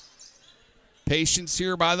 Patience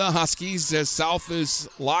here by the Huskies as South is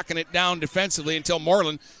locking it down defensively until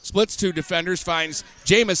Moreland splits two defenders, finds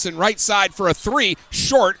Jamison right side for a three.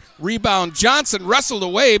 Short. Rebound Johnson wrestled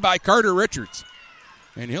away by Carter Richards.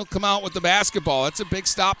 And he'll come out with the basketball. That's a big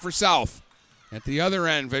stop for South. At the other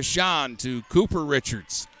end, Vachon to Cooper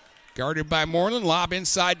Richards. Guarded by Moreland, lob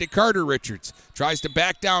inside to Carter Richards. Tries to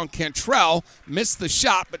back down Cantrell, missed the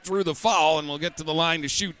shot but drew the foul, and will get to the line to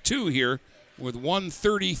shoot two here with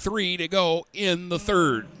 1:33 to go in the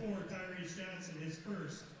third.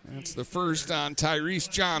 That's the first on Tyrese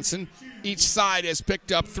Johnson. Each side has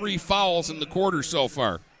picked up 3 fouls in the quarter so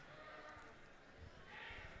far.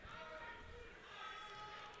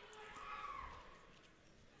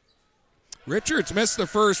 Richards missed the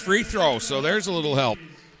first free throw, so there's a little help.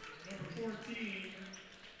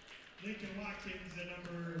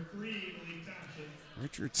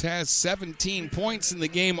 Richards has 17 points in the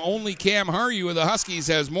game. Only Cam Haryu of the Huskies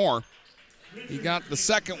has more. He got the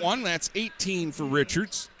second one. That's 18 for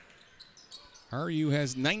Richards. Haryu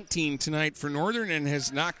has 19 tonight for Northern and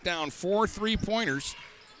has knocked down 4 3-pointers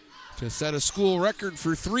to set a school record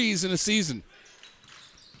for threes in a season.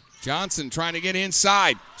 Johnson trying to get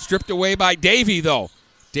inside. Stripped away by Davey, though.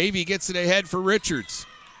 Davey gets it ahead for Richards.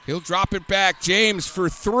 He'll drop it back. James for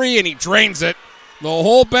 3, and he drains it. The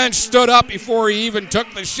whole bench stood up before he even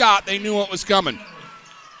took the shot. They knew what was coming.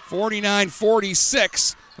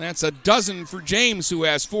 49-46. That's a dozen for James, who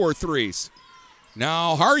has 4 threes.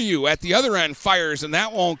 Now Haryu at the other end fires, and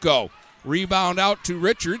that won't go. Rebound out to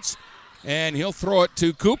Richards, and he'll throw it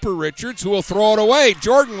to Cooper Richards, who will throw it away.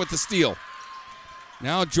 Jordan with the steal.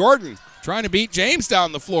 Now Jordan trying to beat James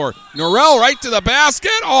down the floor. Norrell right to the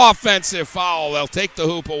basket. Offensive foul. They'll take the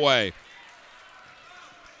hoop away.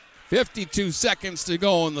 52 seconds to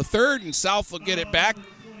go in the third, and South will get it back.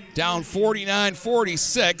 Down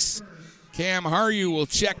 49-46. Cam Haryu will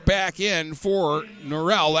check back in for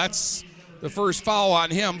Norrell. That's the first foul on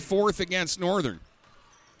him, 4th against Northern.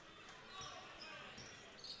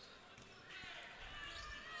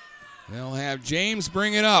 They'll have James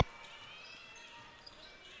bring it up.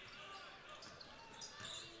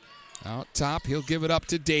 Out top, he'll give it up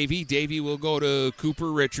to Davey. Davey will go to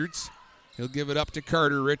Cooper Richards. He'll give it up to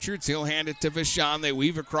Carter Richards. He'll hand it to Vachon. They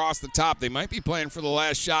weave across the top. They might be playing for the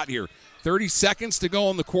last shot here. 30 seconds to go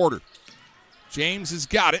in the quarter. James has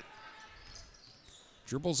got it.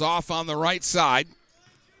 Dribbles off on the right side.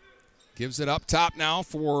 Gives it up top now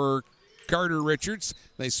for Carter Richards.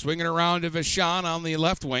 They swing it around to Vachon on the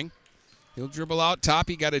left wing. He'll dribble out top.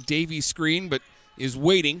 He got a Davey screen but is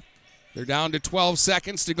waiting. They're down to 12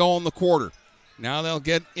 seconds to go in the quarter. Now they'll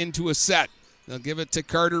get into a set. They'll give it to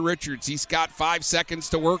Carter Richards. He's got 5 seconds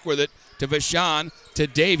to work with it. To Vachon, to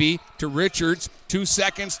Davey, to Richards. 2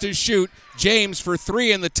 seconds to shoot. James for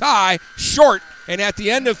 3 in the tie. Short. And at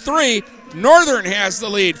the end of 3, Northern has the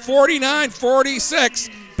lead.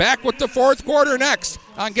 49-46. Back with the fourth quarter next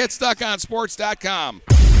on GetStuckOnSports.com.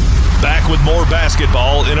 Back with more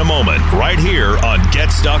basketball in a moment, right here on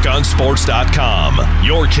GetStuckOnSports.com.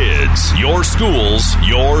 Your kids, your schools,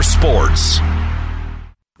 your sports.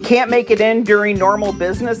 Can't make it in during normal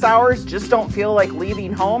business hours? Just don't feel like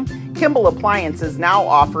leaving home? Kimball Appliance is now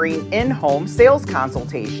offering in-home sales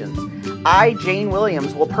consultations. I, Jane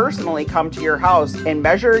Williams, will personally come to your house and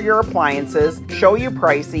measure your appliances, show you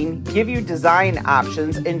pricing, give you design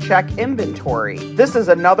options, and check inventory. This is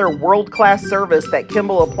another world-class service that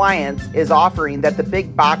Kimball Appliance is offering that the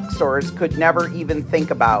big box stores could never even think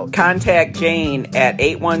about. Contact Jane at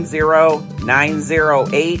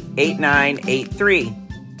 810-908-8983.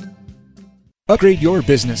 Upgrade your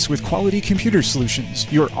business with Quality Computer Solutions,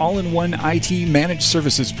 your all-in-one IT managed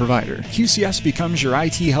services provider. QCS becomes your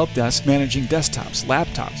IT help desk, managing desktops,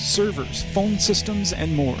 laptops, servers, phone systems,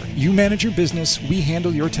 and more. You manage your business, we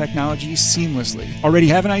handle your technology seamlessly. Already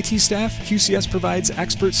have an IT staff? QCS provides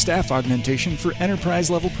expert staff augmentation for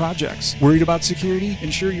enterprise-level projects. Worried about security?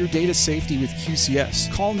 Ensure your data safety with QCS.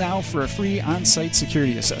 Call now for a free on-site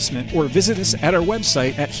security assessment or visit us at our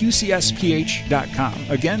website at qcsph.com.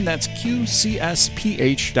 Again, that's qcsph.com. The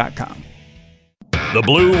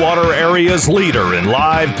Blue Water Area's leader in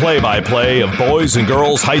live play-by-play of boys and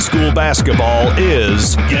girls high school basketball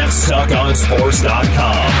is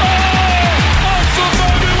GetStuckOnSports.com.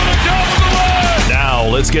 Now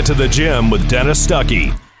let's get to the gym with Dennis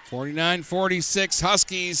Stuckey. 49-46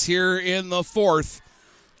 Huskies here in the fourth.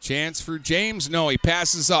 Chance for James. No, he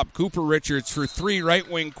passes up. Cooper Richards for 3, right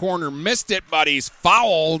wing corner. Missed it, but he's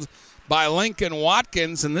fouled by Lincoln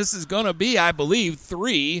Watkins, and this is going to be, I believe,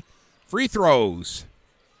 3 free throws.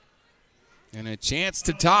 And a chance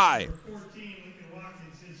to tie.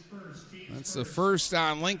 That's the first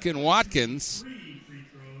on Lincoln Watkins.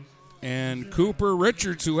 And Cooper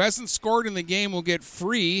Richards, who hasn't scored in the game, will get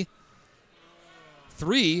free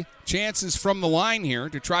 3 chances from the line here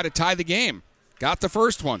to try to tie the game. Got the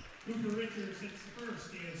first one.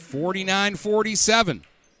 49-47.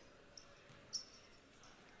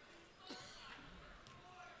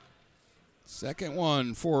 Second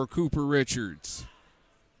one for Cooper Richards.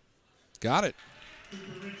 Got it.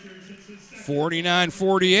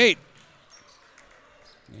 49-48.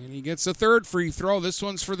 And he gets a third free throw. This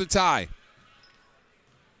one's for the tie.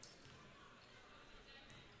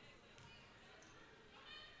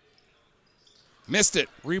 Missed it.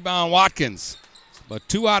 Rebound Watkins. But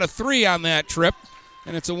 2 out of 3 on that trip.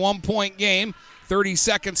 And it's a 1-point game. 30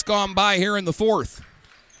 seconds gone by here in the fourth.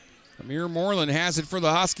 Amir Moreland has it for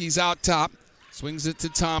the Huskies out top. Swings it to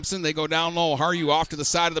Thompson. They go down low. Haryu off to the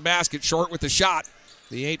side of the basket. Short with the shot.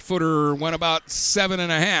 The 8-footer went about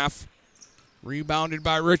 7.5. Rebounded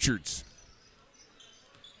by Richards.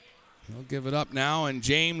 He'll give it up now, and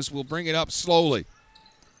James will bring it up slowly.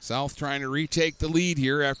 South trying to retake the lead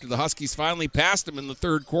here after the Huskies finally passed them in the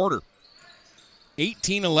third quarter.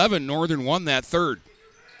 18-11, Northern won that third.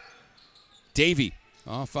 Davey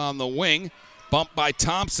off on the wing. Bumped by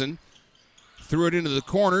Thompson. Threw it into the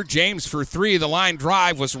corner. James for 3. The line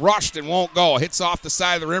drive was rushed and won't go. Hits off the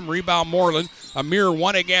side of the rim. Rebound Moreland. Amir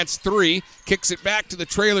 1 against 3. Kicks it back to the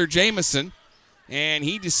trailer Jamison. And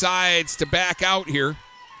he decides to back out here.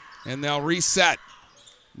 And they'll reset.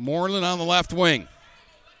 Moreland on the left wing.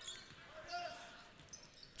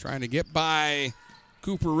 Trying to get by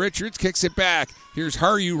Cooper Richards. Kicks it back. Here's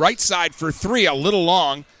Haryu right side for 3. A little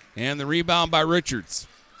long. And the rebound by Richards.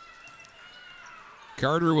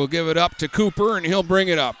 Carter will give it up to Cooper, and he'll bring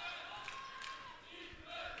it up.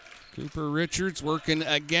 Cooper Richards working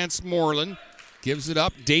against Moreland. Gives it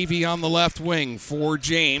up. Davey on the left wing for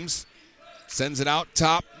James. Sends it out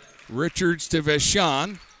top. Richards to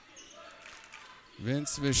Vachon.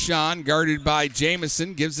 Vince Vachon guarded by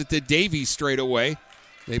Jamison. Gives it to Davey straight away.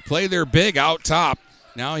 They play their big out top.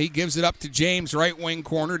 Now he gives it up to James, right wing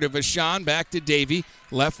corner to Vachon. Back to Davey,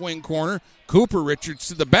 left wing corner. Cooper Richards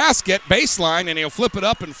to the basket, baseline, and he'll flip it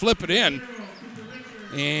up and flip it in.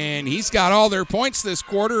 And he's got all their points this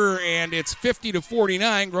quarter, and it's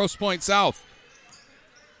 50-49, Grosse Pointe South.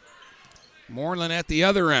 Moreland at the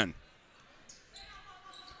other end.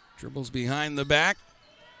 Dribbles behind the back.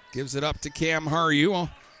 Gives it up to Cam Haryu.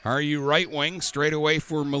 Haryu right wing, straight away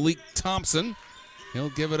for Malik Thompson. He'll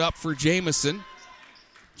give it up for Jamison.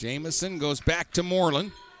 Jamison goes back to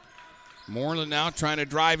Moreland. Moreland now trying to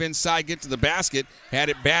drive inside, get to the basket. Had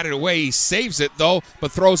it batted away. He saves it, though,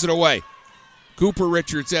 but throws it away. Cooper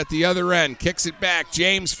Richards at the other end. Kicks it back.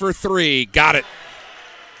 James for 3. Got it.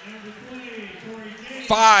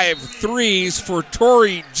 5 threes for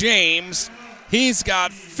Torrey James. He's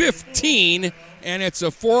got 15, and it's a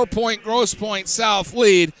 4-point Grosse Pointe South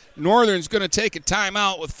lead. Northern's going to take a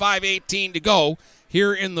timeout with 5:18 to go.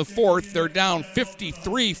 Here in the fourth, they're down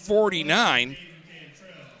 53-49.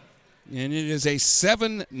 And it is a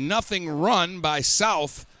 7-0 run by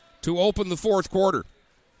South to open the fourth quarter.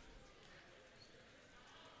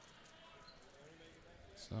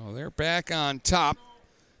 So they're back on top.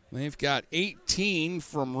 They've got 18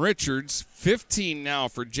 from Richards, 15 now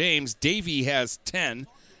for James. Davey has 10.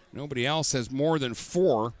 Nobody else has more than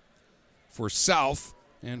 4 for South.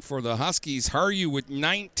 And for the Huskies, Haryu with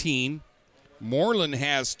 19. Moreland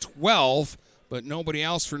has 12, but nobody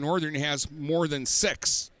else for Northern has more than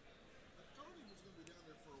 6.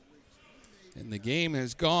 And the game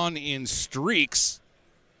has gone in streaks.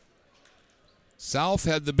 South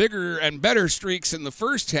had the bigger and better streaks in the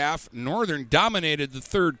first half. Northern dominated the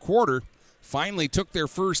third quarter, finally took their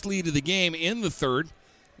first lead of the game in the third,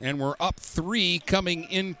 and were up 3 coming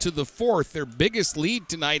into the fourth. Their biggest lead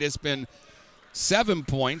tonight has been 7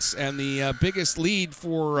 points, and the biggest lead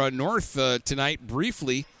for North tonight,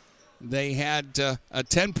 briefly, they had a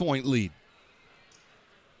 10-point lead.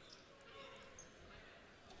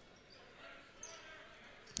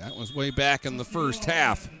 That was way back in the first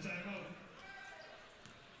half.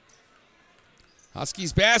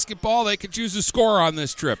 Huskies basketball, they could choose a score on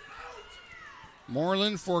this trip.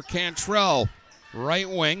 Moreland for Cantrell, right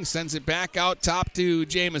wing, sends it back out top to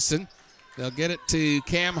Jamison. They'll get it to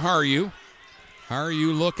Cam Haryu.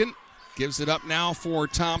 Haryu looking, gives it up now for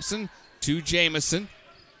Thompson to Jamison.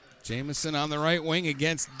 Jamison on the right wing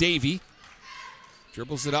against Davey.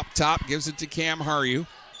 Dribbles it up top, gives it to Cam Haryu.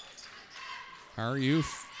 Haryu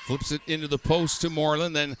Flips it into the post to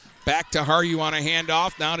Moreland, then back to Haryu on a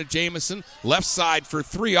handoff. Now to Jamison. Left side for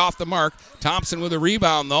three off the mark. Thompson with a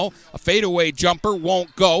rebound, though. A fadeaway jumper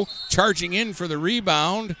won't go. Charging in for the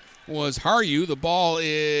rebound was Haryu. The ball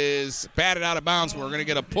is batted out of bounds. We're going to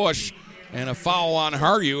get a push and a foul on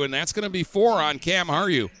Haryu, and that's going to be 4 on Cam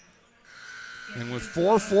Haryu. And with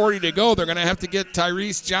 4:40 to go, they're going to have to get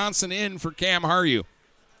Tyrese Johnson in for Cam Haryu.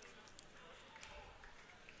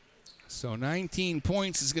 So 19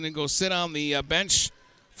 points is going to go sit on the bench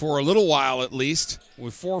for a little while at least.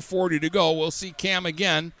 With 4:40 to go, we'll see Cam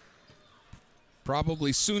again.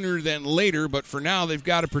 Probably sooner than later, but for now they've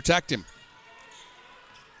got to protect him.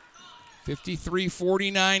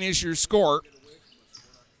 53-49 is your score.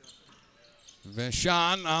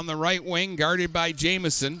 Vachon on the right wing, guarded by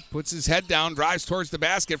Jamison. Puts his head down, drives towards the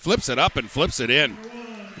basket, flips it up, and flips it in.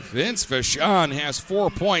 Vince Vachon has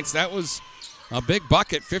 4 points. That was a big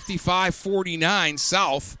bucket, 55-49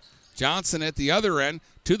 South. Johnson at the other end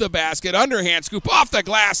to the basket. Underhand scoop off the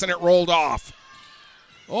glass, and it rolled off.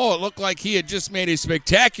 Oh, it looked like he had just made a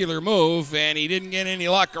spectacular move, and he didn't get any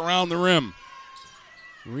luck around the rim.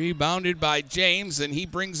 Rebounded by James, and he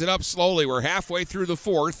brings it up slowly. We're halfway through the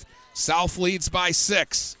fourth. South leads by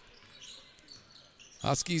 6.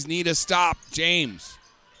 Huskies need a stop. James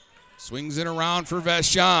swings it around for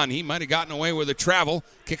Vachon. He might have gotten away with a travel.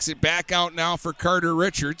 Kicks it back out now for Carter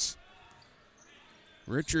Richards.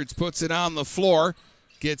 Richards puts it on the floor.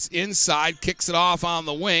 Gets inside, kicks it off on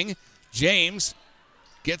the wing. James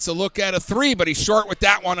gets a look at a three, but he's short with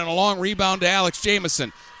that one, and a long rebound to Alex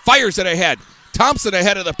Jamison. Fires it ahead. Thompson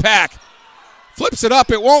ahead of the pack. Flips it up,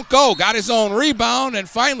 it won't go. Got his own rebound, and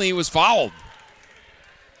finally he was fouled.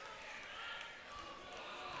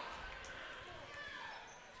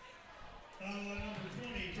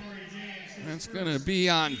 That's going to be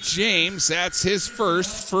on James. That's his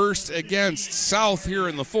first against South here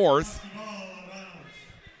in the fourth.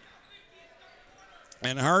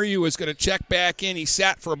 And Haryu is going to check back in. He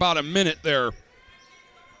sat for about a minute there.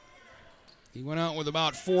 He went out with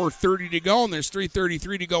about 4:30 to go, and there's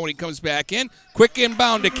 3:33 to go when he comes back in. Quick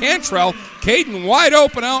inbound to Cantrell. Caden wide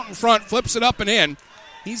open out in front, flips it up and in.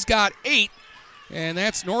 He's got 8, and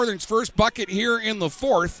that's Northern's first bucket here in the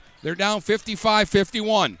fourth. They're down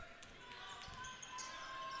 55-51.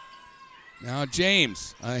 Now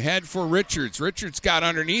James ahead for Richards. Richards got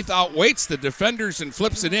underneath, outweights the defenders and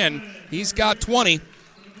flips it in. He's got 20.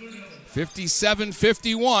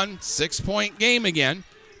 57-51, 6-point game again.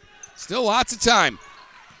 Still lots of time.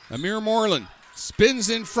 Amir Moreland spins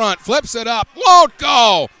in front, flips it up, won't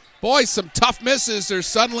go. Boy, some tough misses. There's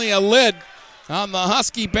suddenly a lid on the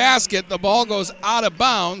Husky basket. The ball goes out of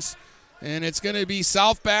bounds, and it's going to be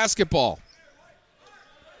South basketball.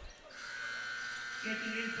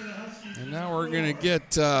 And now we're going to get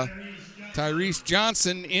Tyrese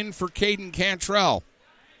Johnson in for Caden Cantrell.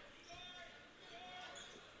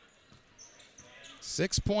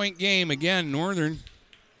 6-point game again. Northern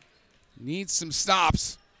needs some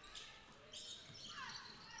stops.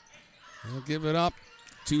 He'll give it up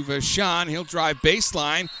to Vachon. He'll drive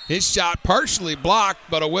baseline. His shot partially blocked,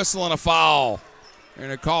 but a whistle and a foul. They're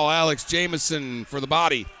going to call Alex Jamison for the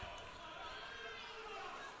body.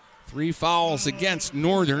 3 fouls against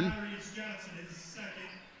Northern.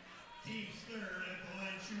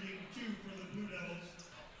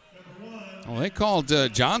 Oh, they called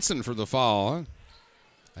Johnson for the foul, huh?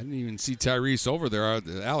 I didn't even see Tyrese over there.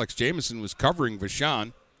 Alex Jamison was covering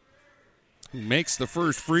Vachon, who makes the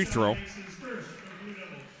first free throw.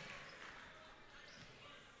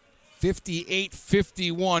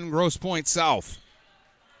 58-51, Grosse Pointe South.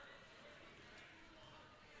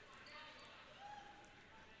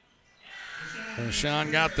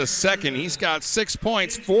 Vachon got the second. He's got 6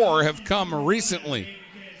 points. 4 have come recently.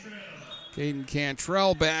 Caden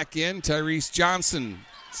Cantrell back in. Tyrese Johnson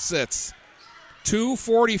sits.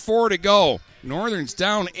 2:44 to go. Northern's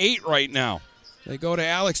down 8 right now. They go to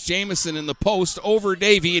Alex Jamison in the post over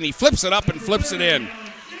Davey, and he flips it up and flips it in.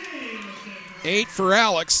 8 for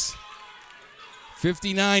Alex.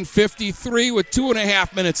 59-53 with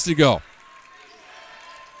 2.5 minutes to go.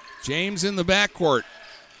 James in the backcourt.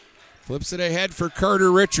 Flips it ahead for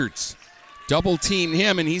Carter Richards. Double team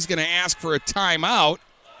him, and he's going to ask for a timeout.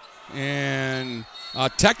 And a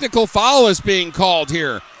technical foul is being called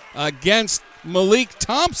here against Malik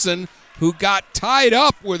Thompson, who got tied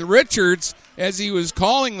up with Richards as he was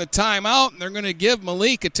calling the timeout, and they're going to give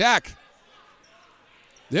Malik a tech.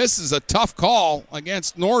 This is a tough call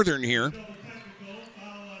against Northern here.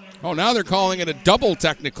 Oh, now they're calling it a double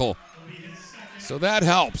technical. So that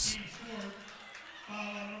helps.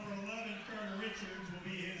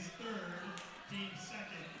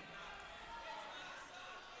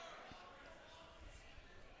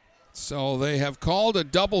 So they have called a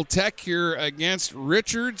double tech here against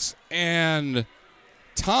Richards and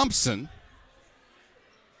Thompson.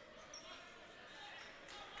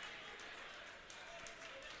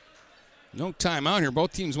 No timeout here.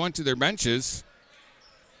 Both teams went to their benches.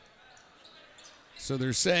 So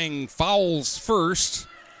they're saying fouls first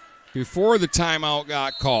before the timeout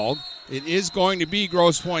got called. It is going to be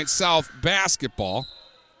Grosse Pointe South basketball.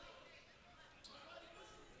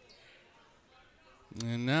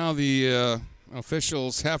 And now the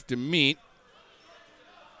officials have to meet.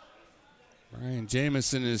 Brian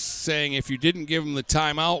Jamison is saying if you didn't give them the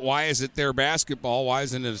timeout, why is it their basketball? Why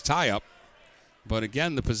isn't it a tie-up? But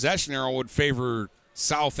again, the possession arrow would favor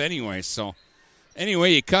South anyway. So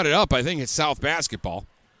anyway, you cut it up, I think it's South basketball.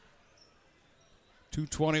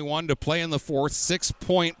 2:21 to play in the fourth.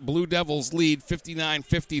 6-point Blue Devils lead,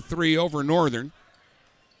 59-53 over Northern.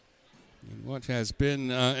 In what has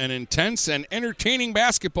been an intense and entertaining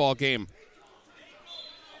basketball game.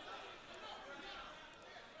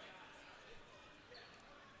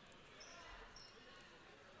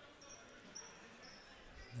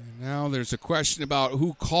 And now there's a question about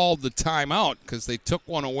who called the timeout because they took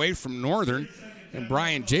one away from Northern, and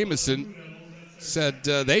Brian Jamison said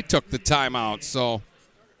they took the timeout. So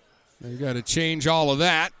they've got to change all of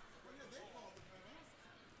that.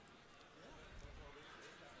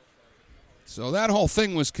 So that whole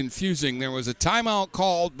thing was confusing. There was a timeout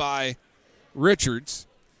called by Richards.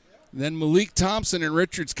 Then Malik Thompson and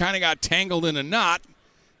Richards kind of got tangled in a knot.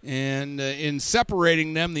 And in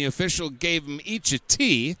separating them, the official gave them each a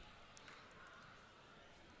tee.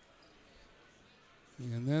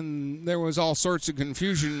 And then there was all sorts of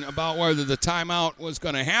confusion about whether the timeout was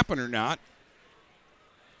going to happen or not.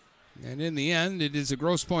 And in the end, it is a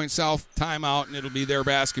Grosse Pointe South timeout, and it'll be their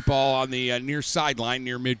basketball on the near sideline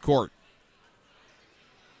near midcourt.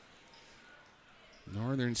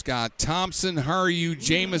 Northern's got Thompson, Haru,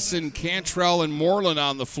 Jamison, Cantrell, and Moreland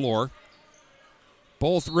on the floor.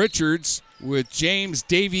 Both Richards with James,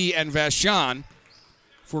 Davey, and Vachon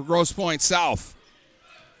for Grosse Pointe South.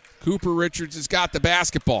 Cooper Richards has got the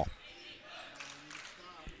basketball.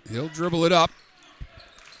 He'll dribble it up.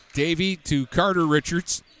 Davey to Carter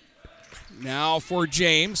Richards. Now for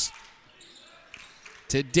James.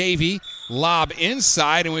 To Davey. Lob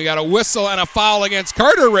inside, and we got a whistle and a foul against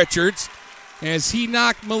Carter Richards as he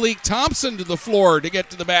knocked Malik Thompson to the floor to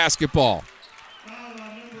get to the basketball.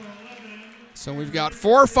 So we've got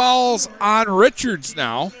 4 fouls on Richards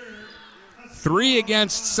now. 3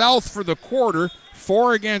 against South for the quarter,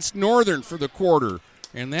 4 against Northern for the quarter.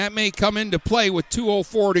 And that may come into play with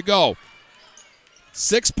 2:04 to go.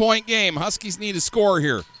 6-point game. Huskies need a score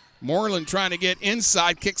here. Moreland trying to get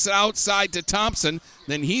inside, kicks it outside to Thompson.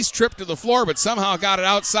 Then he's tripped to the floor, but somehow got it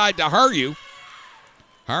outside to Haru.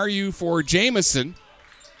 Haru for Jamison.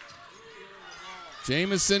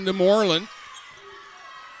 Jamison to Moreland.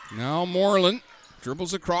 Now Moreland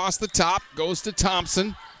dribbles across the top, goes to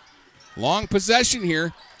Thompson. Long possession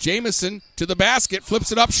here. Jamison to the basket,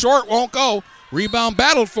 flips it up short, won't go. Rebound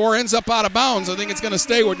battled for, ends up out of bounds. I think it's going to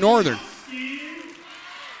stay with Northern.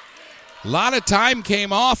 A lot of time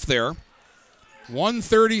came off there.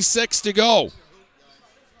 1:36 to go.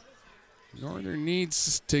 Northern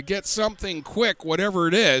needs to get something quick, whatever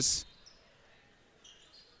it is.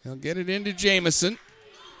 He'll get it into Jamison.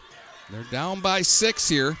 They're down by 6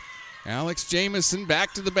 here. Alex Jamison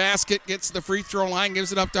back to the basket, gets the free throw line,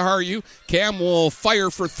 gives it up to Haru. Cam will fire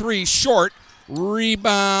for 3, short.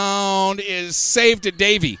 Rebound is saved to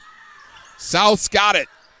Davey. South's got it.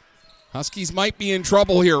 Huskies might be in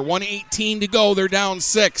trouble here. 1:18 to go. They're down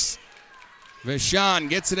 6. Vachon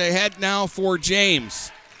gets it ahead now for James.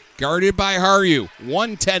 Guarded by Haru.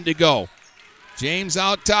 1:10 to go. James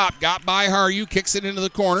out top. Got by Haru. Kicks it into the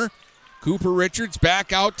corner. Cooper Richards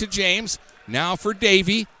back out to James. Now for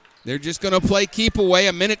Davey. They're just going to play keep away.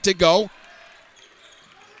 A minute to go.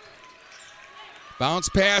 Bounce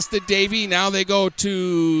pass to Davey. Now they go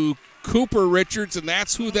to Cooper Richards, and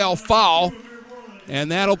that's who they'll foul.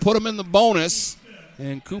 And that'll put them in the bonus.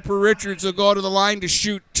 And Cooper Richards will go to the line to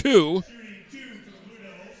shoot 2.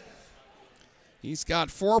 He's got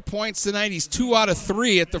 4 points tonight. He's 2 out of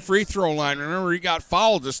 3 at the free throw line. Remember, he got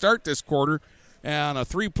fouled to start this quarter on a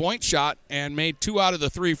 3-point shot and made 2 out of the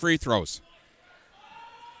 3 free throws.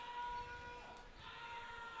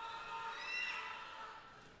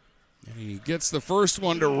 And he gets the first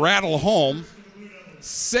one to rattle home.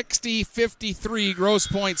 60-53 Grosse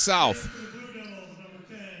Pointe South.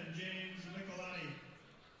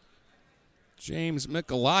 James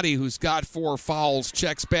Michelotti, who's got 4 fouls,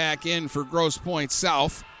 checks back in for Grosse Pointe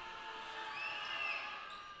South.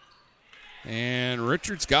 And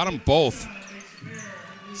Richards got them both.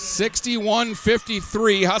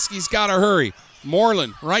 61-53. Huskies got to hurry.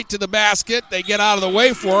 Moreland right to the basket. They get out of the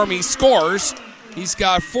way for him. He scores. He's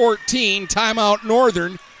got 14. Timeout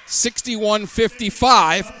Northern.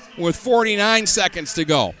 61-55 with 49 seconds to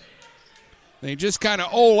go. They just kind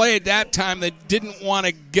of olayed that time. They didn't want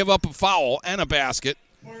to give up a foul and a basket.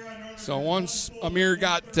 So once Amir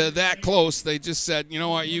got that close, they just said, you know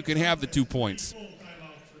what, you can have the 2 points.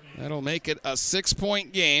 That'll make it a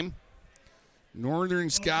 6-point game.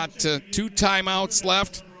 Northern's got 2 timeouts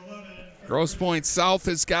left. Grosse Pointe South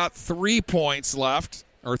has got 3 points left,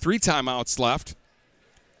 or 3 timeouts left.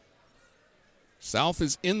 South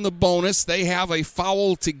is in the bonus. They have a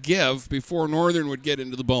foul to give before Northern would get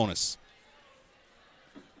into the bonus.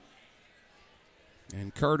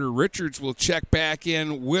 And Carter Richards will check back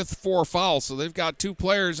in with 4 fouls. So they've got 2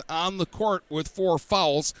 players on the court with 4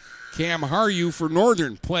 fouls. Cam Haryu for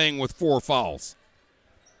Northern playing with 4 fouls.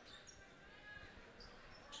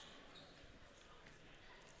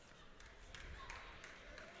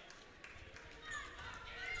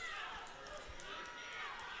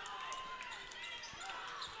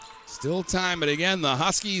 Still time, but again, the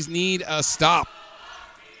Huskies need a stop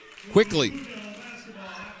quickly.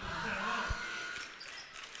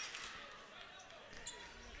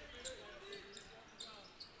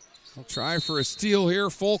 They'll try for a steal here.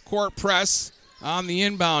 Full court press on the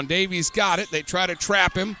inbound. Davies got it. They try to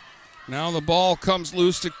trap him. Now the ball comes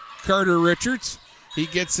loose to Carter Richards. He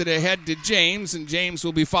gets it ahead to James, and James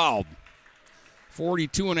will be fouled.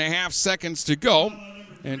 42.5 seconds to go,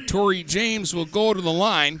 and Torrey James will go to the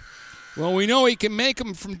line. Well, we know he can make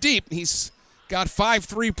them from deep. He's got 5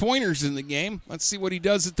 3-pointers in the game. Let's see what he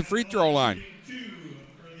does at the free throw line.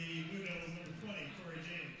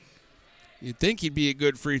 You'd think he'd be a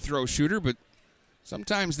good free throw shooter, but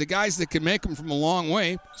sometimes the guys that can make them from a long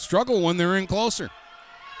way struggle when they're in closer.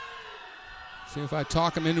 See if I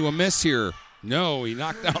talk him into a miss here. No, he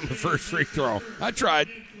knocked down the first free throw. I tried.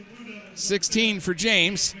 16 for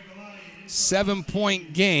James.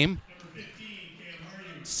 7-point game.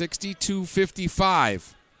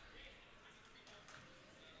 62-55.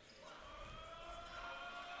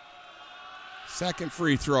 Second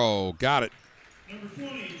free throw. Got it.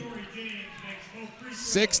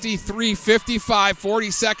 63-55.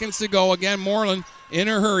 40 seconds to go. Again, Moreland in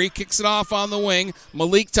a hurry. Kicks it off on the wing.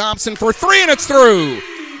 Malik Thompson for 3, and it's through.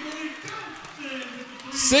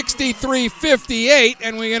 63-58,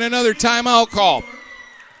 and we get another timeout call.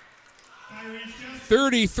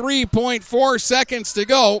 33.4 seconds to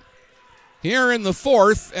go here in the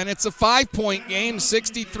fourth, and it's a 5-point game,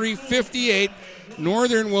 63-58.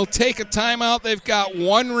 Northern will take a timeout. They've got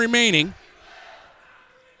 1 remaining.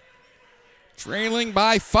 Trailing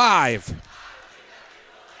by 5.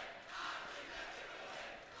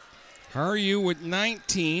 Haryu with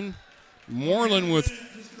 19. Moreland with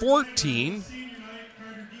 14.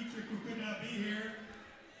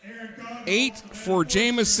 8 for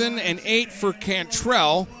Jamison and 8 for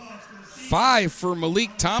Cantrell. 5 for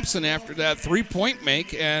Malik Thompson after that 3-point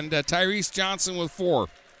make, and Tyrese Johnson with 4.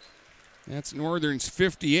 That's Northern's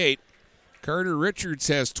 58. Carter Richards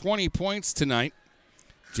has 20 points tonight.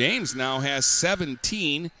 James now has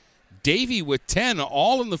 17. Davey with 10,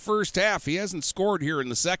 all in the first half. He hasn't scored here in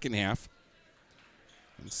the second half.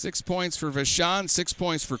 And 6 points for Vashon, 6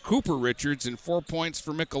 points for Cooper Richards, and 4 points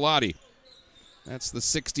for Michelati. That's the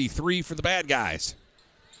 63 for the bad guys.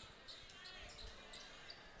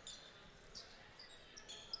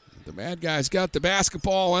 The bad guys got the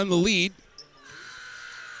basketball and the lead.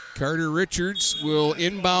 Carter Richards will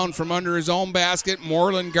inbound from under his own basket.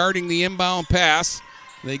 Moreland guarding the inbound pass.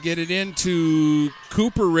 They get it into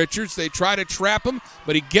Cooper Richards. They try to trap him,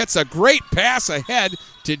 but he gets a great pass ahead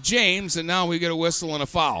to James, and now we get a whistle and a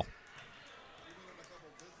foul.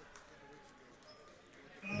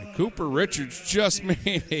 And Cooper Richards just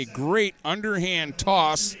made a great underhand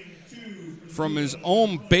toss from his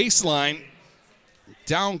own baseline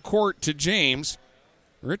down court to James.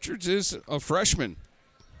 Richards is a freshman.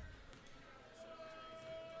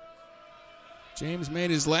 James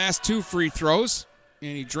made his last 2 free throws,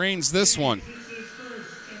 and he drains this one.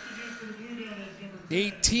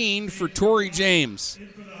 18 for Torrey James.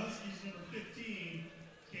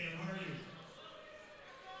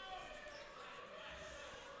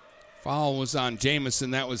 Foul was on Jamison.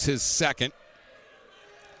 That was his second.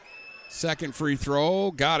 Second free throw.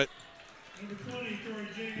 Got it.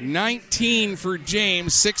 19 for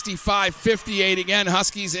James. 65-58 again.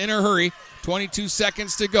 Huskies in a hurry. 22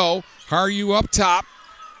 seconds to go. Haryu up top.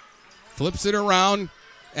 Flips it around.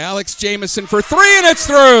 Alex Jamison for 3, and it's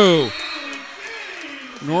through.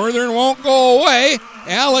 Northern won't go away.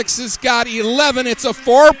 Alex has got 11. It's a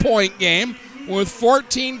 4-point game. with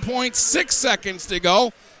 14.6 seconds to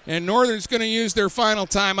go, and Northern's going to use their final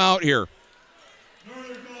timeout here.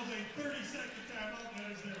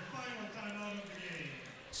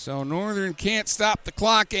 So Northern can't stop the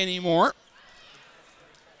clock anymore.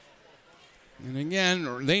 And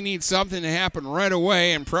again, they need something to happen right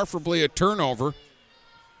away, and preferably a turnover.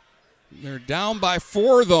 They're down by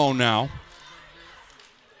 4, though, now.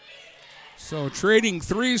 So trading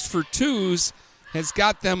 3s for 2s has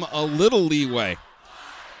got them a little leeway.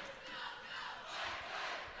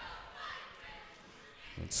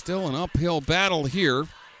 But still an uphill battle here.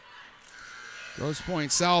 Grosse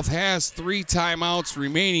Pointe South has 3 timeouts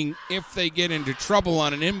remaining if they get into trouble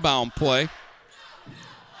on an inbound play,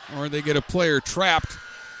 or they get a player trapped.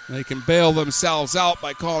 They can bail themselves out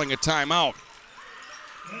by calling a timeout.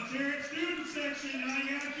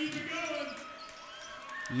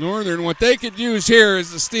 Northern, what they could use here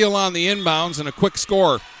is a steal on the inbounds and a quick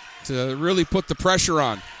score to really put the pressure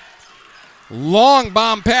on. Long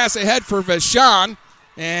bomb pass ahead for Vachon,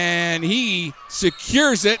 and he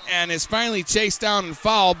secures it and is finally chased down and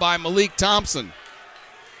fouled by Malik Thompson.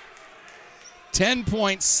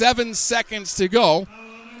 10.7 seconds to go,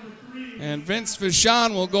 and Vince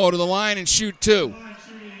Vachon will go to the line and shoot 2.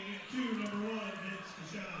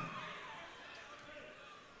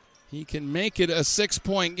 He can make it a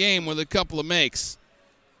 6-point game with a couple of makes.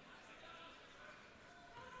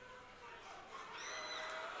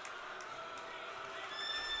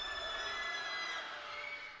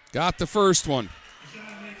 Got the first one.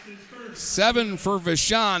 7 for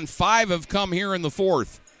Vachon. 5 have come here in the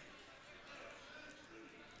fourth.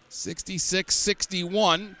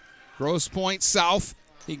 66-61. Grosse Pointe South.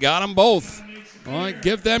 He got them both. Well, I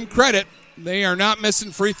give them credit. They are not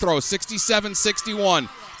missing free throws. 67-61.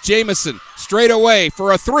 Jamison straight away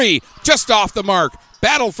for a 3. Just off the mark.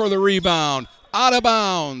 Battle for the rebound. Out of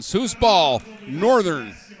bounds. Whose ball?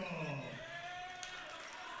 Northern.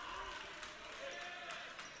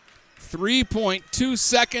 3.2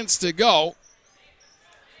 seconds to go.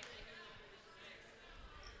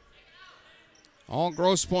 All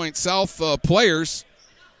Grosse Pointe South players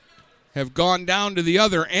have gone down to the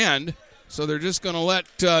other end, so they're just going to let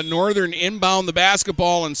Northern inbound the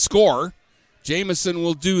basketball and score. Jamison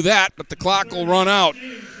will do that, but the clock will run out.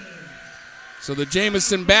 So the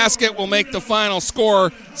Jamison basket will make the final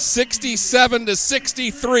score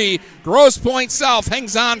 67-63. Grosse Pointe South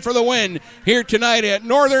hangs on for the win here tonight at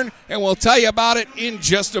Northern, and we'll tell you about it in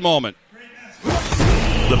just a moment.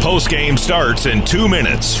 The postgame starts in 2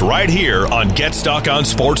 minutes right here on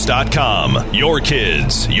GetStuckOnSports.com. Your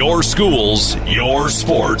kids, your schools, your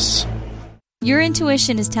sports. Your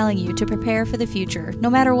intuition is telling you to prepare for the future,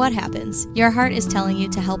 no matter what happens. Your heart is telling you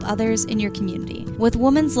to help others in your community. With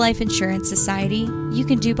Women's Life Insurance Society, you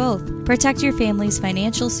can do both. Protect your family's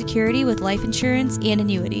financial security with life insurance and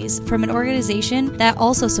annuities from an organization that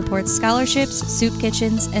also supports scholarships, soup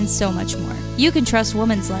kitchens, and so much more. You can trust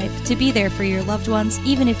Women's Life to be there for your loved ones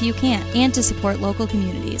even if you can't, and to support local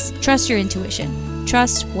communities. Trust your intuition.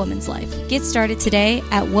 Trust Women's Life. Get started today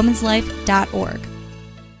at womenslife.org.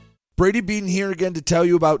 Brady Beaton here again to tell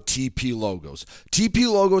you about TP Logos.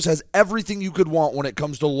 TP Logos has everything you could want when it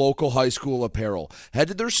comes to local high school apparel. Head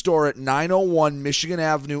to their store at 901 Michigan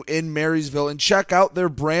Avenue in Marysville and check out their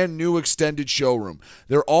brand new extended showroom.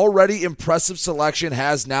 Their already impressive selection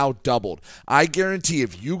has now doubled. I guarantee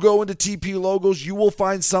if you go into TP Logos, you will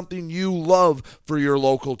find something you love for your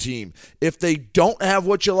local team. If they don't have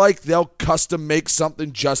what you like, they'll custom make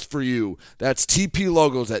something just for you. That's TP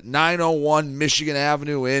Logos at 901 Michigan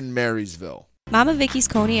Avenue in Marysville. Mama Vicky's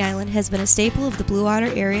Coney Island has been a staple of the Blue Water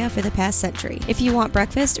area for the past century. If you want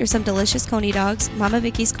breakfast or some delicious Coney dogs, Mama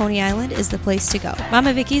Vicky's Coney Island is the place to go.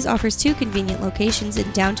 Mama Vicky's offers 2 convenient locations in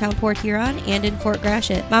downtown Port Huron and in Fort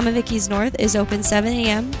Gratiot. Mama Vicky's North is open 7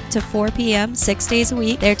 a.m. to 4 p.m. 6 days a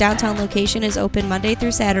week. Their downtown location is open Monday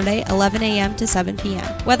through Saturday, 11 a.m. to 7 p.m.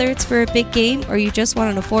 Whether it's for a big game or you just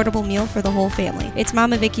want an affordable meal for the whole family, it's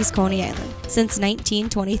Mama Vicky's Coney Island since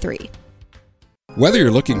 1923. Whether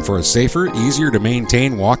you're looking for a safer, easier to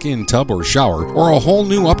maintain walk-in tub or shower, or a whole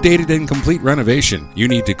new updated and complete renovation, you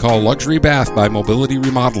need to call Luxury Bath by Mobility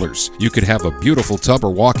Remodelers. You could have a beautiful tub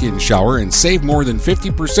or walk-in shower and save more than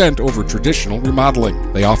 50% over traditional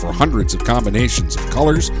remodeling. They offer hundreds of combinations of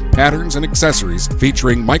colors, patterns, and accessories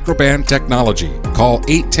featuring microband technology. Call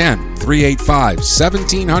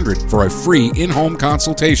 810-385-1700 for a free in-home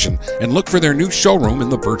consultation and look for their new showroom in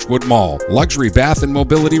the Birchwood Mall. Luxury Bath and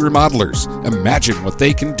Mobility Remodelers. Imagine what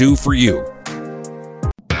they can do for you.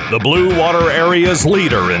 The Blue Water area's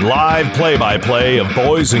leader in live play-by-play of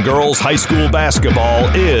boys and girls high school basketball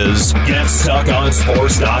is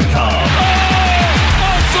GetStuckOnSports.com.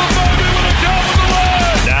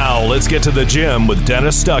 let's get to the gym with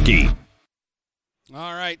Dennis Stuckey.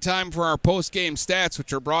 All right, time for our post-game stats,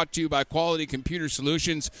 which are brought to you by Quality Computer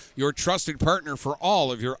Solutions, your trusted partner for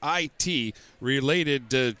all of your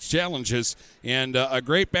IT-related challenges. And a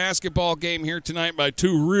great basketball game here tonight by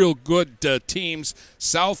two real good teams.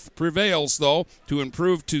 South prevails, though, to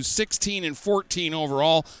improve to 16-14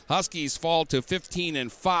 overall. Huskies fall to 15-5,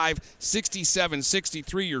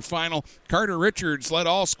 67-63 your final. Carter Richards led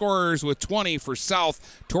all scorers with 20 for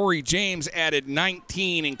South. Torrey James added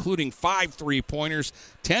 19, including 5 3-pointers.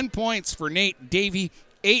 10 points for Nate Davey,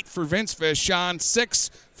 8 for Vince Vachon,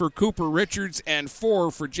 6 for Cooper Richards, and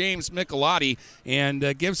 4 for James Michelotti.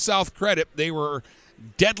 And give South credit, they were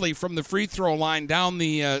deadly from the free throw line down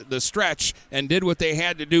the stretch and did what they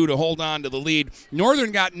had to do to hold on to the lead.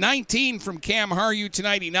 Northern got 19 from Cam Haryu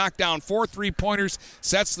tonight. He knocked down 4 3-pointers,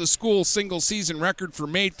 sets the school single-season record for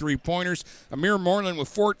made 3-pointers. Amir Moreland with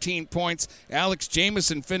 14 points. Alex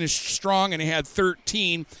Jamison finished strong and he had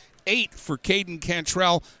 13. 8 for Caden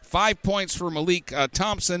Cantrell, 5 points for Malik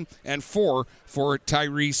Thompson, and 4 for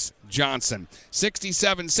Tyrese Johnson.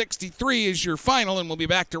 67-63 is your final, and we'll be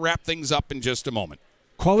back to wrap things up in just a moment.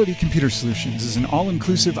 Quality Computer Solutions is an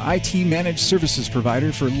all-inclusive IT managed services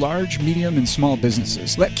provider for large, medium, and small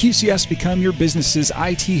businesses. Let QCS become your business's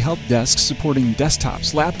IT help desk, supporting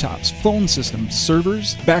desktops, laptops, phone systems,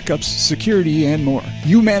 servers, backups, security, and more.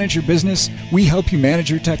 You manage your business, we help you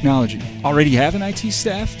manage your technology. Already have an IT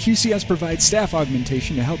staff? QCS provides staff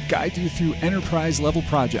augmentation to help guide you through enterprise-level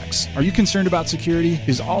projects. Are you concerned about security?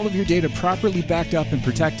 Is all of your data properly backed up and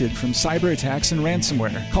protected from cyber attacks and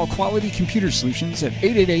ransomware? Call Quality Computer Solutions at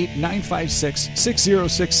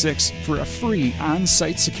 888-956-6066 for a free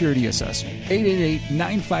on-site security assessment.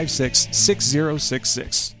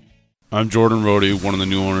 888-956-6066. I'm Jordan Rohde, one of the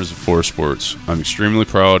new owners of Forest Sports. I'm extremely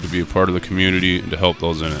proud to be a part of the community and to help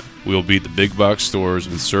those in it. We will beat the big box stores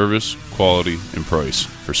in service, quality, and price.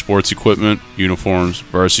 For sports equipment, uniforms,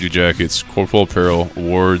 varsity jackets, corporal apparel,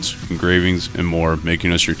 awards, engravings, and more,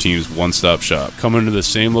 making us your team's one-stop shop. Come into the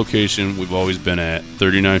same location we've always been at,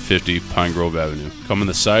 3950 Pine Grove Avenue. Come in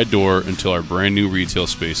the side door until our brand new retail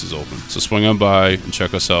space is open. So swing on by and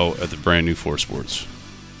check us out at the brand new Forest Sports.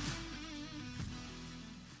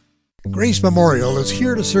 Grace Memorial is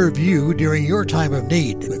here to serve you during your time of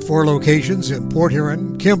need. With 4 locations in Port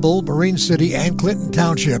Huron, Kimball, Marine City, and Clinton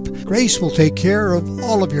Township, Grace will take care of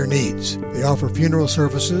all of your needs. They offer funeral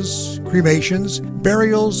services, cremations,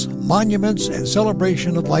 burials, monuments, and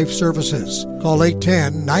celebration of life services. Call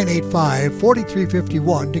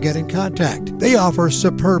 810-985-4351 to get in contact. They offer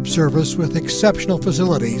superb service with exceptional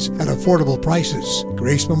facilities at affordable prices.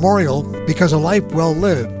 Grace Memorial, because a life well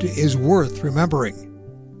lived is worth remembering.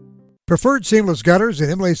 Preferred Seamless Gutters in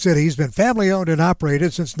Imlay City has been family-owned and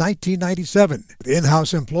operated since 1997. With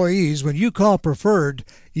in-house employees, when you call Preferred,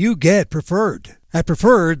 you get Preferred. At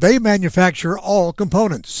Preferred, they manufacture all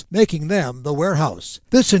components, making them the warehouse.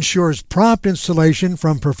 This ensures prompt installation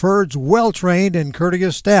from Preferred's well-trained and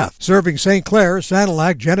courteous staff, serving St. Clair,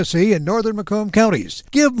 Sanilac, Genesee, and northern Macomb counties.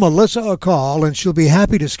 Give Melissa a call and she'll be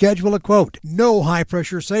happy to schedule a quote. No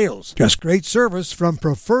high-pressure sales, just great service from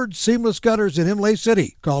Preferred Seamless Gutters in Imlay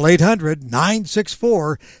City. Call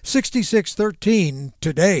 800-964-6613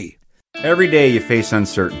 today. Every day you face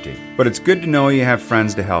uncertainty, but it's good to know you have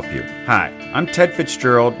friends to help you. Hi, I'm Ted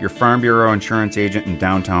Fitzgerald, your Farm Bureau insurance agent in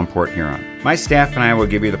downtown Port Huron. My staff and I will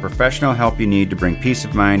give you the professional help you need to bring peace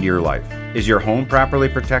of mind to your life. Is your home properly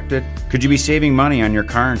protected? Could you be saving money on your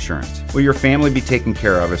car insurance? Will your family be taken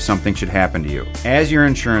care of if something should happen to you? As your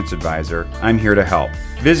insurance advisor, I'm here to help.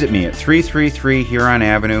 Visit me at 333 Huron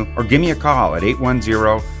Avenue or give me a call at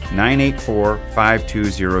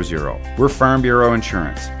 810-984-5200. We're Farm Bureau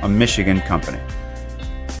Insurance, a Michigan company.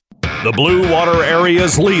 The Blue Water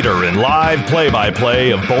Area's leader in live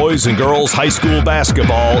play-by-play of boys and girls high school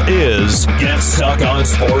basketball is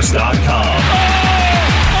GetStuckOnSports.com.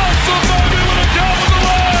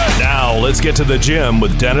 Now let's get to the gym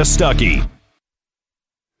with Dennis Stuckey.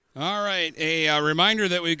 All right, a reminder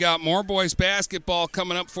that we've got more boys basketball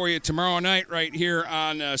coming up for you tomorrow night right here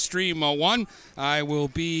on Stream 1. I will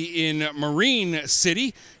be in Marine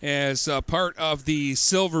City as part of the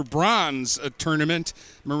Silver Bronze tournament.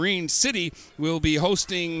 Marine City will be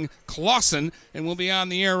hosting Clawson, and we'll be on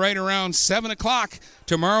the air right around 7 o'clock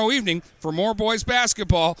tomorrow evening for more boys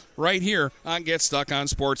basketball right here on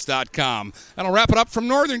GetStuckOnSports.com. That'll wrap it up from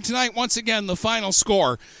Northern tonight. Once again, the final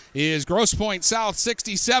score is Grosse Pointe South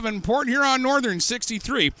 67, Port Huron Northern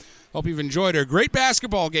 63. Hope you've enjoyed a great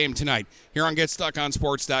basketball game tonight here on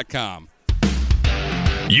GetStuckOnSports.com.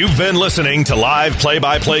 You've been listening to live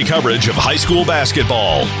play-by-play coverage of high school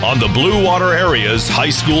basketball on the Blue Water Area's high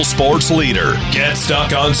school sports leader.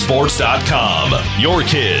 GetStuckOnSports.com. Your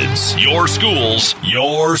kids, your schools,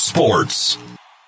 your sports.